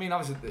 I mean,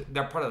 obviously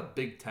they're part of the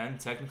Big Ten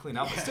technically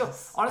now, but still,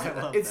 Yes, honestly,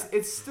 I love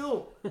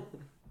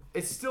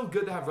it's still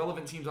good to have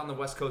relevant teams on the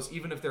West Coast,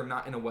 even if they're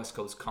not in a West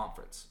Coast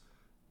conference.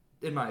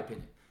 In my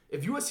opinion,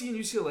 if USC and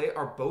UCLA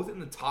are both in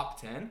the top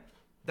 10,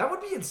 that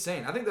would be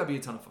insane. I think that'd be a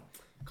ton of fun.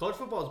 College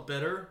football is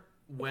better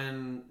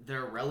when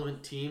there are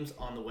relevant teams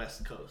on the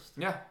West Coast.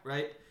 Yeah,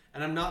 Right?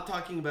 And I'm not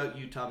talking about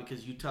Utah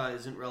because Utah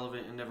isn't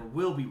relevant and never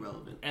will be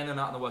relevant. and they're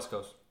not on the West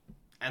Coast.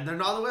 And they're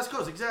not on the West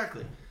Coast,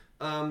 exactly.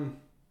 USC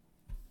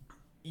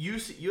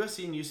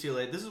and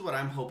UCLA, this is what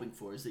I'm hoping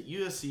for, is that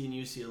USC and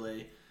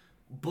UCLA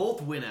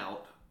both win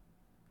out.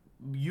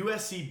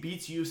 USC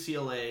beats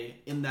UCLA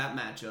in that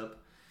matchup.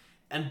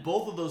 And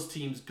both of those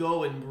teams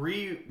go and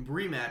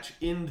rematch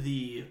in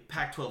the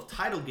Pac-12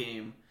 title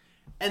game.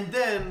 And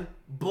then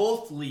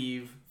both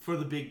leave for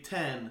the Big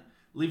Ten,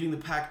 leaving the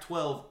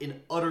Pac-12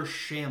 in utter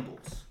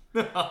shambles.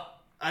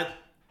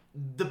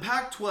 The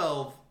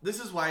Pac-12, this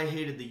is why I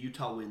hated the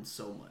Utah win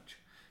so much.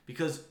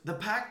 Because the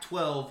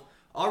Pac-12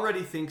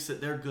 already thinks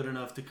that they're good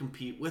enough to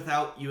compete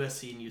without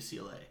USC and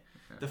UCLA.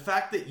 The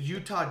fact that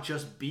Utah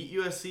just beat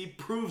USC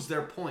proves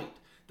their point.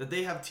 That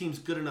they have teams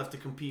good enough to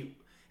compete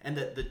and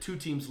that the 2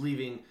 teams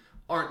leaving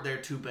aren't their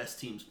 2 best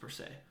teams per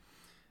se.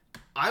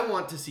 I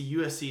want to see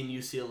USC and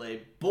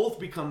UCLA both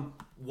become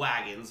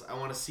wagons. I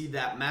want to see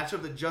that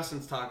matchup that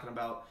Justin's talking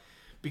about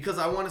because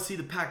I want to see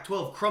the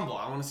Pac-12 crumble.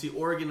 I want to see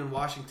Oregon and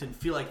Washington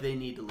feel like they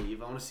need to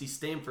leave. I want to see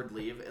Stanford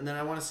leave. And then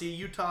I want to see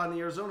Utah and the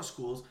Arizona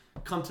schools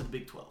come to the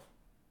Big 12.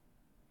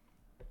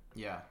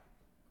 Yeah.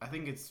 I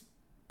think it's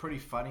pretty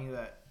funny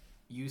that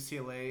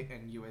UCLA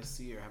and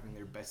USC are having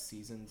their best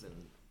seasons in,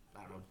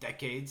 I don't know,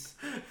 decades.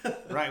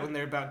 Right when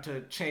they're about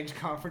to change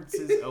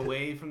conferences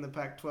away from the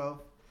Pac-12.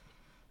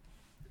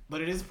 But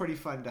it is pretty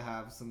fun to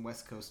have some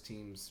West Coast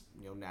teams,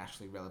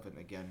 nationally relevant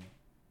again.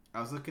 I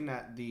was looking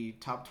at the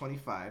top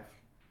 25.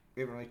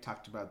 We haven't really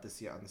talked about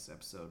this yet on this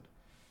episode.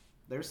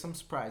 There's some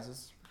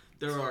surprises.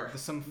 There are.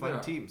 There's some fun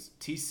teams.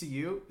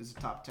 TCU is a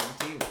top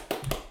 10 team.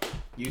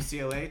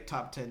 UCLA,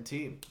 top 10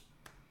 team.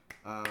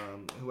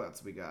 Who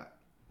else we got?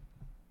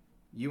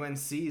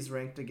 UNC is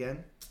ranked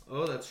again.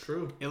 Oh, that's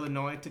true.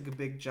 Illinois took a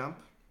big jump.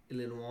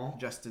 Illinois.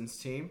 Justin's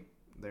team.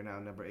 They're now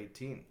number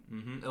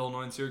 18.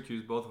 Illinois and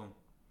Syracuse, both of them.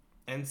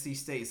 NC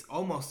State is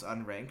almost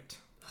unranked.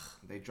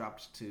 They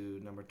dropped to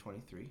number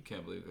 23.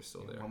 Can't believe they're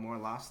still there. One more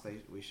loss,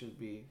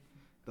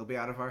 they'll be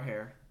out of our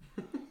hair.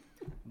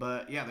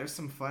 But yeah, there's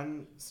some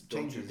fun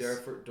changes.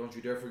 Don't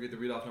you dare forget to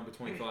read off number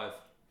 25.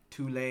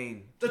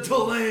 Tulane. The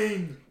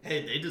Tulane.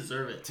 Hey, they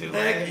deserve it. Tulane.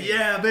 Heck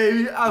yeah,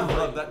 baby. I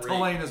love that Great.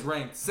 Tulane is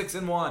ranked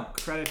 6-1.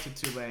 Credit to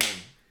Tulane.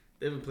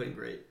 They've been playing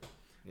great.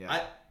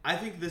 Yeah. I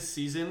think this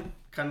season,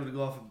 kind of to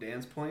go off of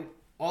Dan's point,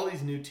 all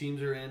these new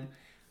teams are in.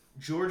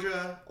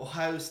 Georgia,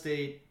 Ohio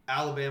State,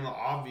 Alabama,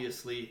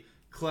 obviously,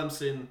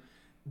 Clemson.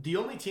 The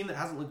only team that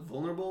hasn't looked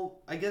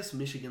vulnerable, I guess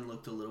Michigan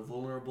looked a little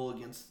vulnerable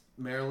against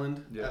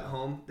Maryland at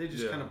home. They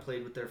just kind of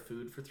played with their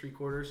food for 3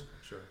 quarters.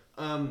 Sure.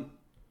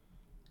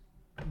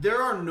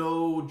 There are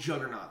no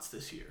juggernauts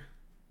this year.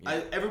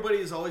 Everybody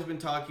has always been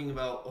talking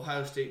about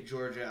Ohio State,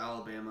 Georgia,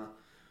 Alabama.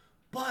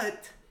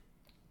 But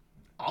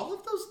all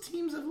of those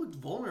teams have looked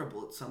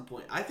vulnerable at some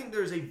point. I think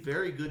there's a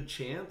very good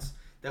chance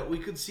that we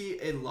could see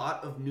a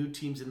lot of new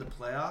teams in the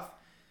playoff.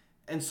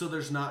 And so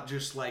there's not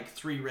just like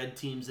 3 red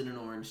teams and an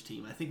orange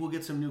team. I think we'll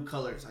get some new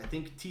colors. I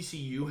think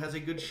TCU has a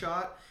good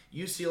shot.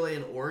 UCLA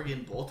and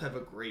Oregon both have a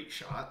great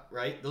shot,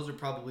 right? Those are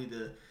probably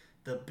the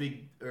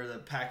big, or the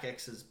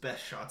Pac-X's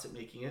best shots at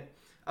making it.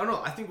 I don't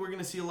know. I think we're going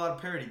to see a lot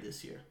of parity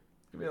this year.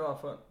 It'll be a lot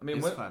of fun. I mean,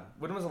 It's fun.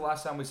 when was the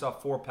last time we saw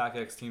 4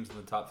 Pac-X teams in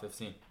the top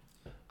 15?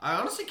 I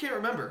honestly can't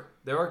remember.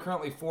 There are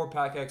currently 4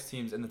 Pac-X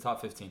teams in the top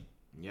 15.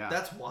 Yeah.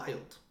 That's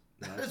wild.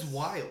 That is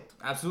wild.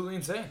 Absolutely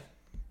insane.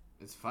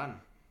 It's fun.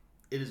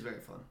 It is very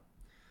fun.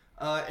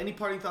 Any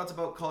parting thoughts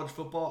about college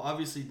football?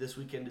 Obviously, this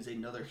weekend is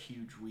another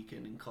huge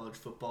weekend in college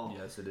football.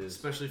 Yes, it is.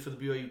 Especially for the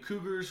BYU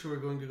Cougars, who are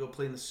going to go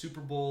play in the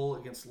Super Bowl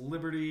against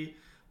Liberty.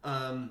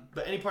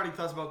 But any parting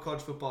thoughts about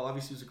college football?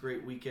 Obviously, it was a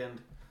great weekend.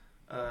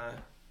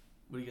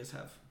 What do you guys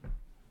have?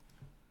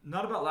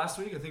 Not about last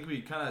week. I think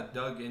we kind of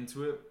dug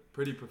into it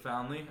pretty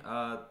profoundly.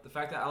 The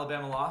fact that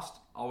Alabama lost,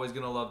 always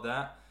going to love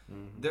that.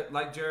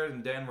 Like Jared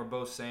and Dan were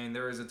both saying,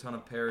 there is a ton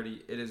of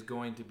parity. It is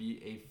going to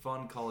be a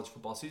fun college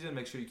football season.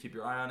 Make sure you keep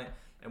your eye on it.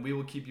 And we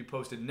will keep you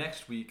posted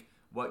next week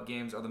what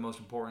games are the most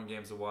important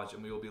games to watch.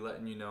 And we will be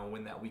letting you know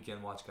when that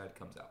weekend watch guide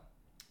comes out.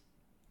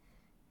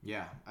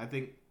 Yeah, I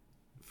think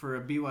for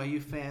a BYU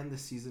fan,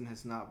 this season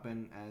has not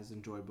been as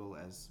enjoyable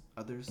as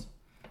others.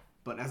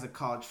 But as a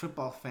college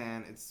football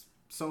fan, it's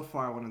so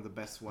far one of the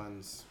best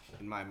ones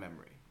in my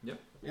memory. Yep.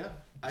 Yeah,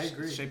 I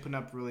agree. It's shaping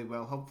up really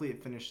well. Hopefully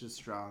it finishes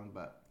strong,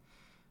 but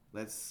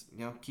let's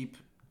keep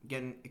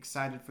getting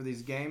excited for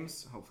these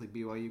games. Hopefully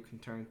BYU can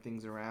turn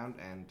things around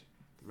and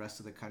the rest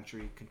of the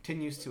country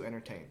continues to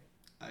entertain.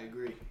 I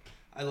agree.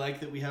 I like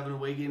that we have an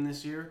away game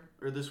this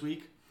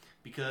week,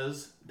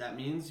 because that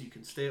means you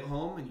can stay at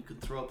home and you can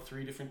throw up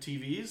 3 different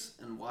TVs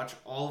and watch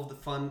all of the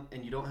fun,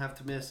 and you don't have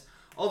to miss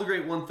all the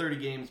great 1:30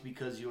 games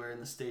because you are in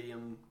the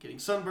stadium getting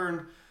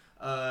sunburned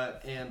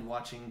and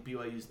watching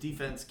BYU's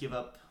defense give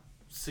up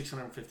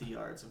 650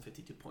 yards and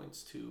 52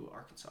 points to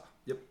Arkansas.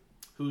 Yep.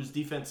 Whose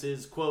defense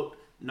is, quote,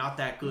 not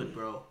that good,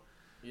 bro.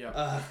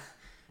 Yeah.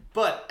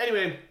 But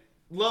anyway,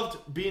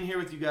 loved being here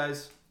with you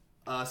guys.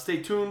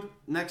 Stay tuned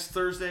next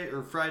Thursday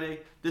or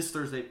Friday. This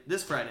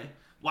Friday.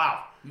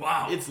 Wow.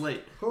 It's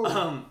late.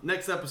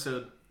 Next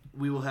episode,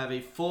 we will have a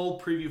full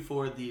preview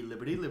for the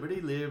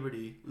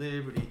Liberty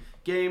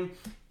game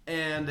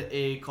and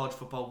a college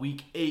football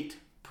week 8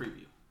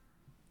 preview.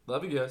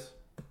 Love you guys.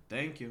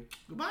 Thank you.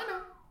 Goodbye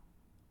now.